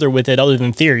anywhere farther with it other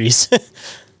than theories.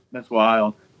 That's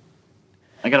wild.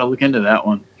 I got to look into that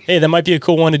one. Hey, that might be a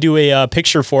cool one to do a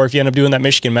picture for if you end up doing that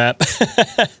Michigan map.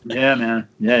 Yeah, man.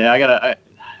 Yeah.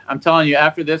 I'm telling you,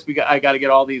 after this, I got to get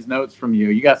all these notes from you.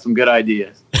 You got some good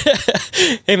ideas.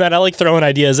 Hey, man, I like throwing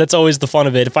ideas. That's always the fun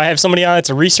of it. If I have somebody on that's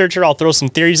a researcher, I'll throw some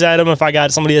theories at them. If I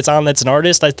got somebody that's on that's an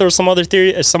artist, I throw some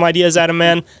ideas at them,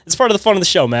 man. It's part of the fun of the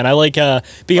show, man. I like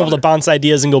being able to bounce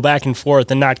ideas and go back and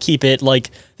forth and not keep it like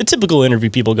the typical interview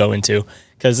people go into.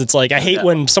 Because it's like, I hate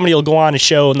when somebody will go on a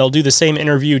show and they'll do the same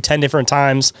interview 10 different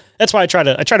times. That's why I try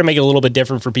to make it a little bit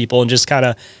different for people and just kind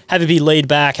of have it be laid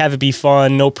back, have it be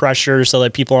fun, no pressure, so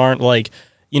that people aren't like,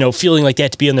 feeling like they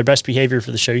have to be on their best behavior for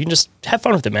the show. You can just have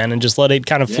fun with it, man, and just let it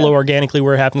kind of flow organically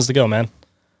where it happens to go, man.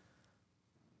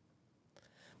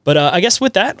 But I guess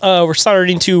with that, we're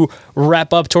starting to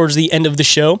wrap up towards the end of the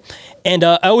show. And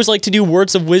I always like to do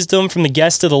words of wisdom from the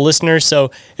guests to the listeners. So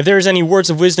if there's any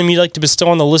words of wisdom you'd like to bestow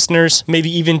on the listeners,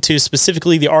 maybe even to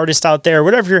specifically the artist out there,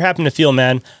 whatever you're happen to feel,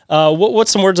 man,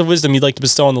 what's some words of wisdom you'd like to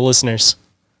bestow on the listeners?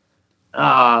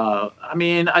 I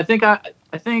mean, I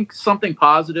think something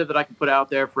positive that I can put out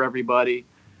there for everybody.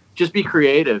 Just be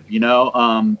creative,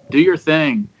 do your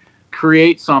thing,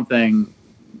 create something.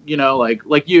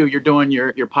 Like you're doing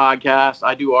your podcast.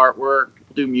 I do artwork,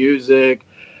 people do music,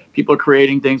 people are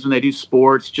creating things when they do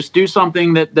sports. Just do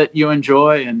something that you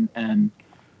enjoy and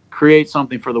create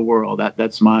something for the world.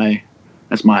 That's my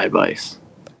advice.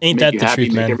 Ain't Make that you the happy,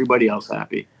 truth, man? Make everybody else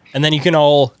happy. And then you can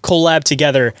all collab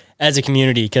together as a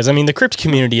community. Because, I mean, the crypt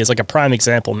community is like a prime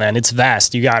example, man. It's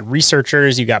vast. You got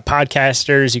researchers, you got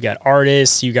podcasters, you got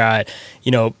artists, you got,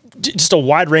 just a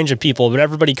wide range of people. But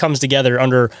everybody comes together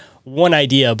under one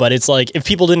idea. But it's like, if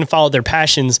people didn't follow their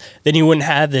passions, then you wouldn't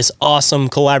have this awesome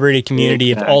collaborated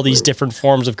community of all these different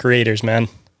forms of creators, man.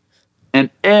 And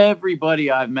everybody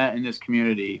I've met in this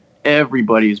community,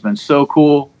 everybody has been so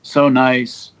cool, so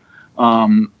nice.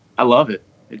 I love it.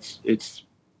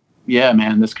 Yeah,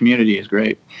 man, this community is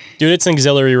great. Dude, it's an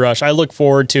exhilarating rush. I look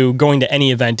forward to going to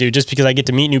any event, dude, just because I get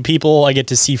to meet new people. I get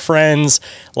to see friends.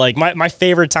 Like, my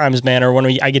favorite times, man, are when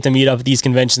I get to meet up at these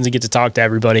conventions and get to talk to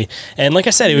everybody. And like I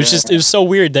said, it was so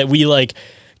weird that we, like,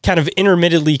 kind of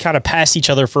intermittently kind of passed each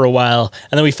other for a while.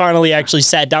 And then we finally actually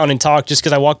sat down and talked just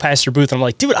because I walked past your booth and I'm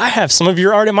like, dude, I have some of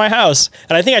your art in my house.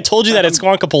 And I think I told you that at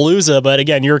Squonkapalooza, but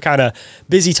again, you were kind of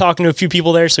busy talking to a few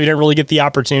people there, so we didn't really get the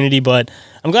opportunity. But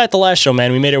I'm glad at the last show,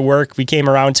 man, we made it work. We came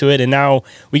around to it, and now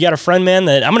we got a friend, man,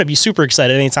 that I'm going to be super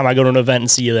excited anytime I go to an event and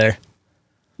see you there.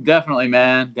 Definitely,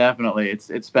 man. Definitely.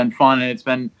 It's been fun, and it's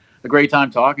been a great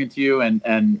time talking to you and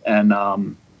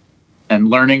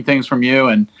learning things from you.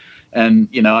 And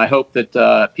I hope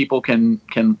that people can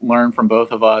learn from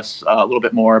both of us a little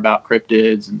bit more about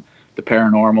cryptids and the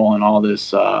paranormal and all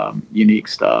this unique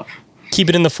stuff. Keep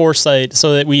it in the foresight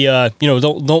so that we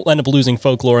don't end up losing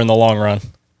folklore in the long run.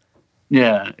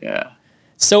 Yeah.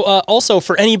 So also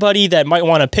for anybody that might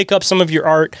want to pick up some of your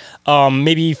art,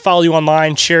 maybe follow you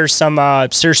online, share some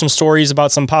stories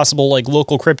about some possible like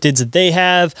local cryptids that they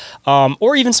have,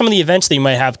 or even some of the events that you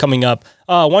might have coming up.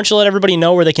 Why don't you let everybody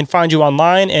know where they can find you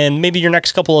online and maybe your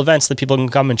next couple events that people can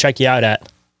come and check you out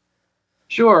at?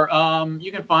 Sure.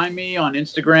 You can find me on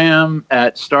Instagram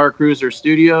at Star Cruiser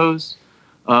Studios.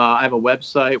 I have a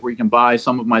website where you can buy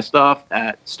some of my stuff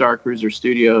at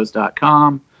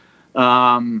starcruiserstudios.com.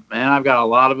 And I've got a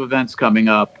lot of events coming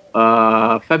up.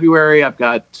 February,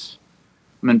 I'm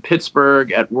in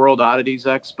Pittsburgh at World Oddities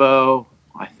Expo.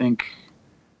 I think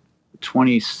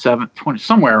 27th,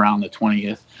 somewhere around the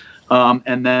 20th.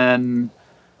 And then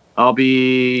I'll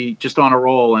be just on a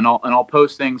roll, and I'll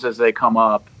post things as they come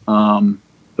up.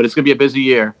 But it's gonna be a busy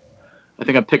year. I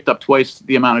think I picked up twice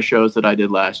the amount of shows that I did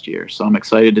last year, so I'm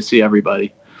excited to see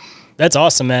everybody. That's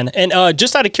awesome, man. And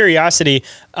just out of curiosity,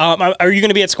 are you going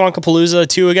to be at Squonkapalooza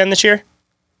 2 again this year?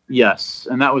 Yes,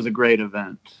 and that was a great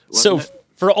event. So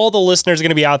for all the listeners going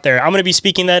to be out there, I'm going to be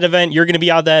speaking that event. You're going to be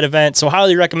out at that event. So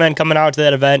highly recommend coming out to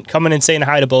that event, coming and saying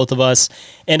hi to both of us.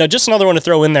 And just another one to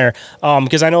throw in there,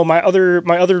 because I know my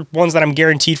other ones that I'm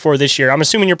guaranteed for this year. I'm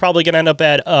assuming you're probably going to end up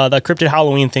at the Cryptid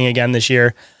Halloween thing again this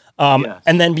year. Yes.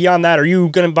 And then beyond that, are you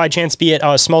going to by chance be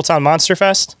at Small Town Monster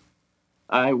Fest?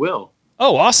 I will.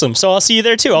 Oh, awesome. So I'll see you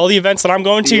there too. All the events that I'm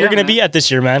going to, you're going to be at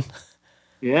this year, man.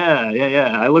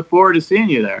 Yeah. I look forward to seeing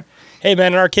you there. Hey,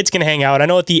 man, and our kids can hang out. I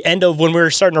know at the end of when we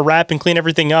were starting to wrap and clean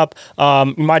everything up,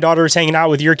 my daughter was hanging out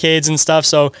with your kids and stuff.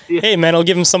 So, hey, man, I'll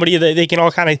give them somebody that they can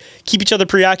all kind of keep each other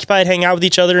preoccupied, hang out with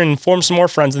each other, and form some more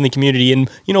friends in the community and,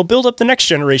 build up the next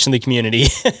generation of the community.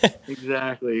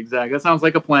 Exactly. That sounds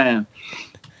like a plan.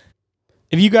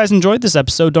 If you guys enjoyed this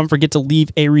episode, don't forget to leave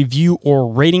a review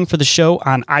or rating for the show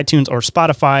on iTunes or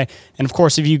Spotify. And of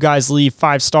course, if you guys leave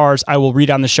 5 stars, I will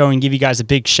read on the show and give you guys a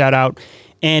big shout out.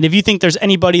 And if you think there's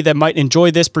anybody that might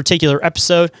enjoy this particular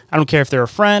episode, I don't care if they're a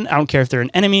friend, I don't care if they're an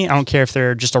enemy, I don't care if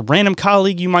they're just a random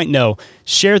colleague you might know,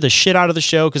 share the shit out of the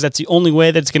show, because that's the only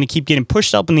way that it's going to keep getting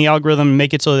pushed up in the algorithm and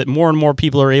make it so that more and more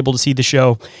people are able to see the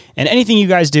show. And anything you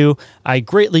guys do, I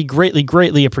greatly, greatly,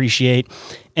 greatly appreciate.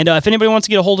 And if anybody wants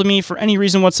to get a hold of me for any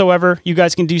reason whatsoever, you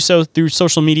guys can do so through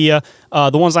social media.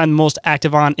 The ones I'm most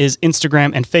active on is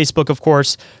Instagram and Facebook, of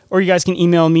course. Or you guys can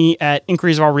email me at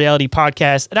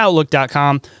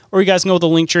inquiriesofourrealitypodcast@outlook.com. Or you guys can go to the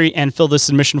link tree and fill the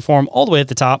submission form all the way at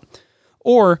the top.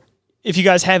 Or if you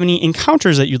guys have any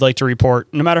encounters that you'd like to report,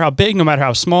 no matter how big, no matter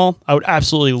how small, I would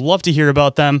absolutely love to hear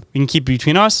about them. We can keep it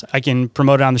between us. I can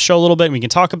promote it on the show a little bit and we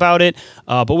can talk about it.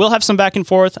 But we'll have some back and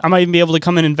forth. I might even be able to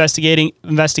come in and investigate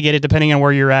it depending on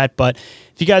where you're at. But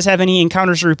if you guys have any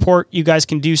encounters to report, you guys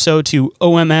can do so to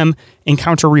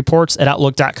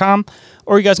OMMencounterreports@outlook.com.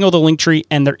 Or you guys can go to the link tree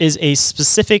and there is a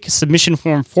specific submission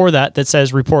form for that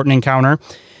says report an encounter.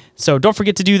 So don't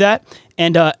forget to do that.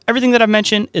 And everything that I've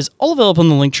mentioned is all available in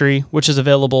the link tree, which is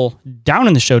available down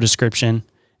in the show description.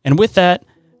 And with that,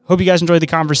 hope you guys enjoyed the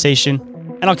conversation,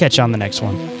 and I'll catch you on the next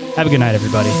one. Have a good night,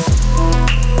 everybody.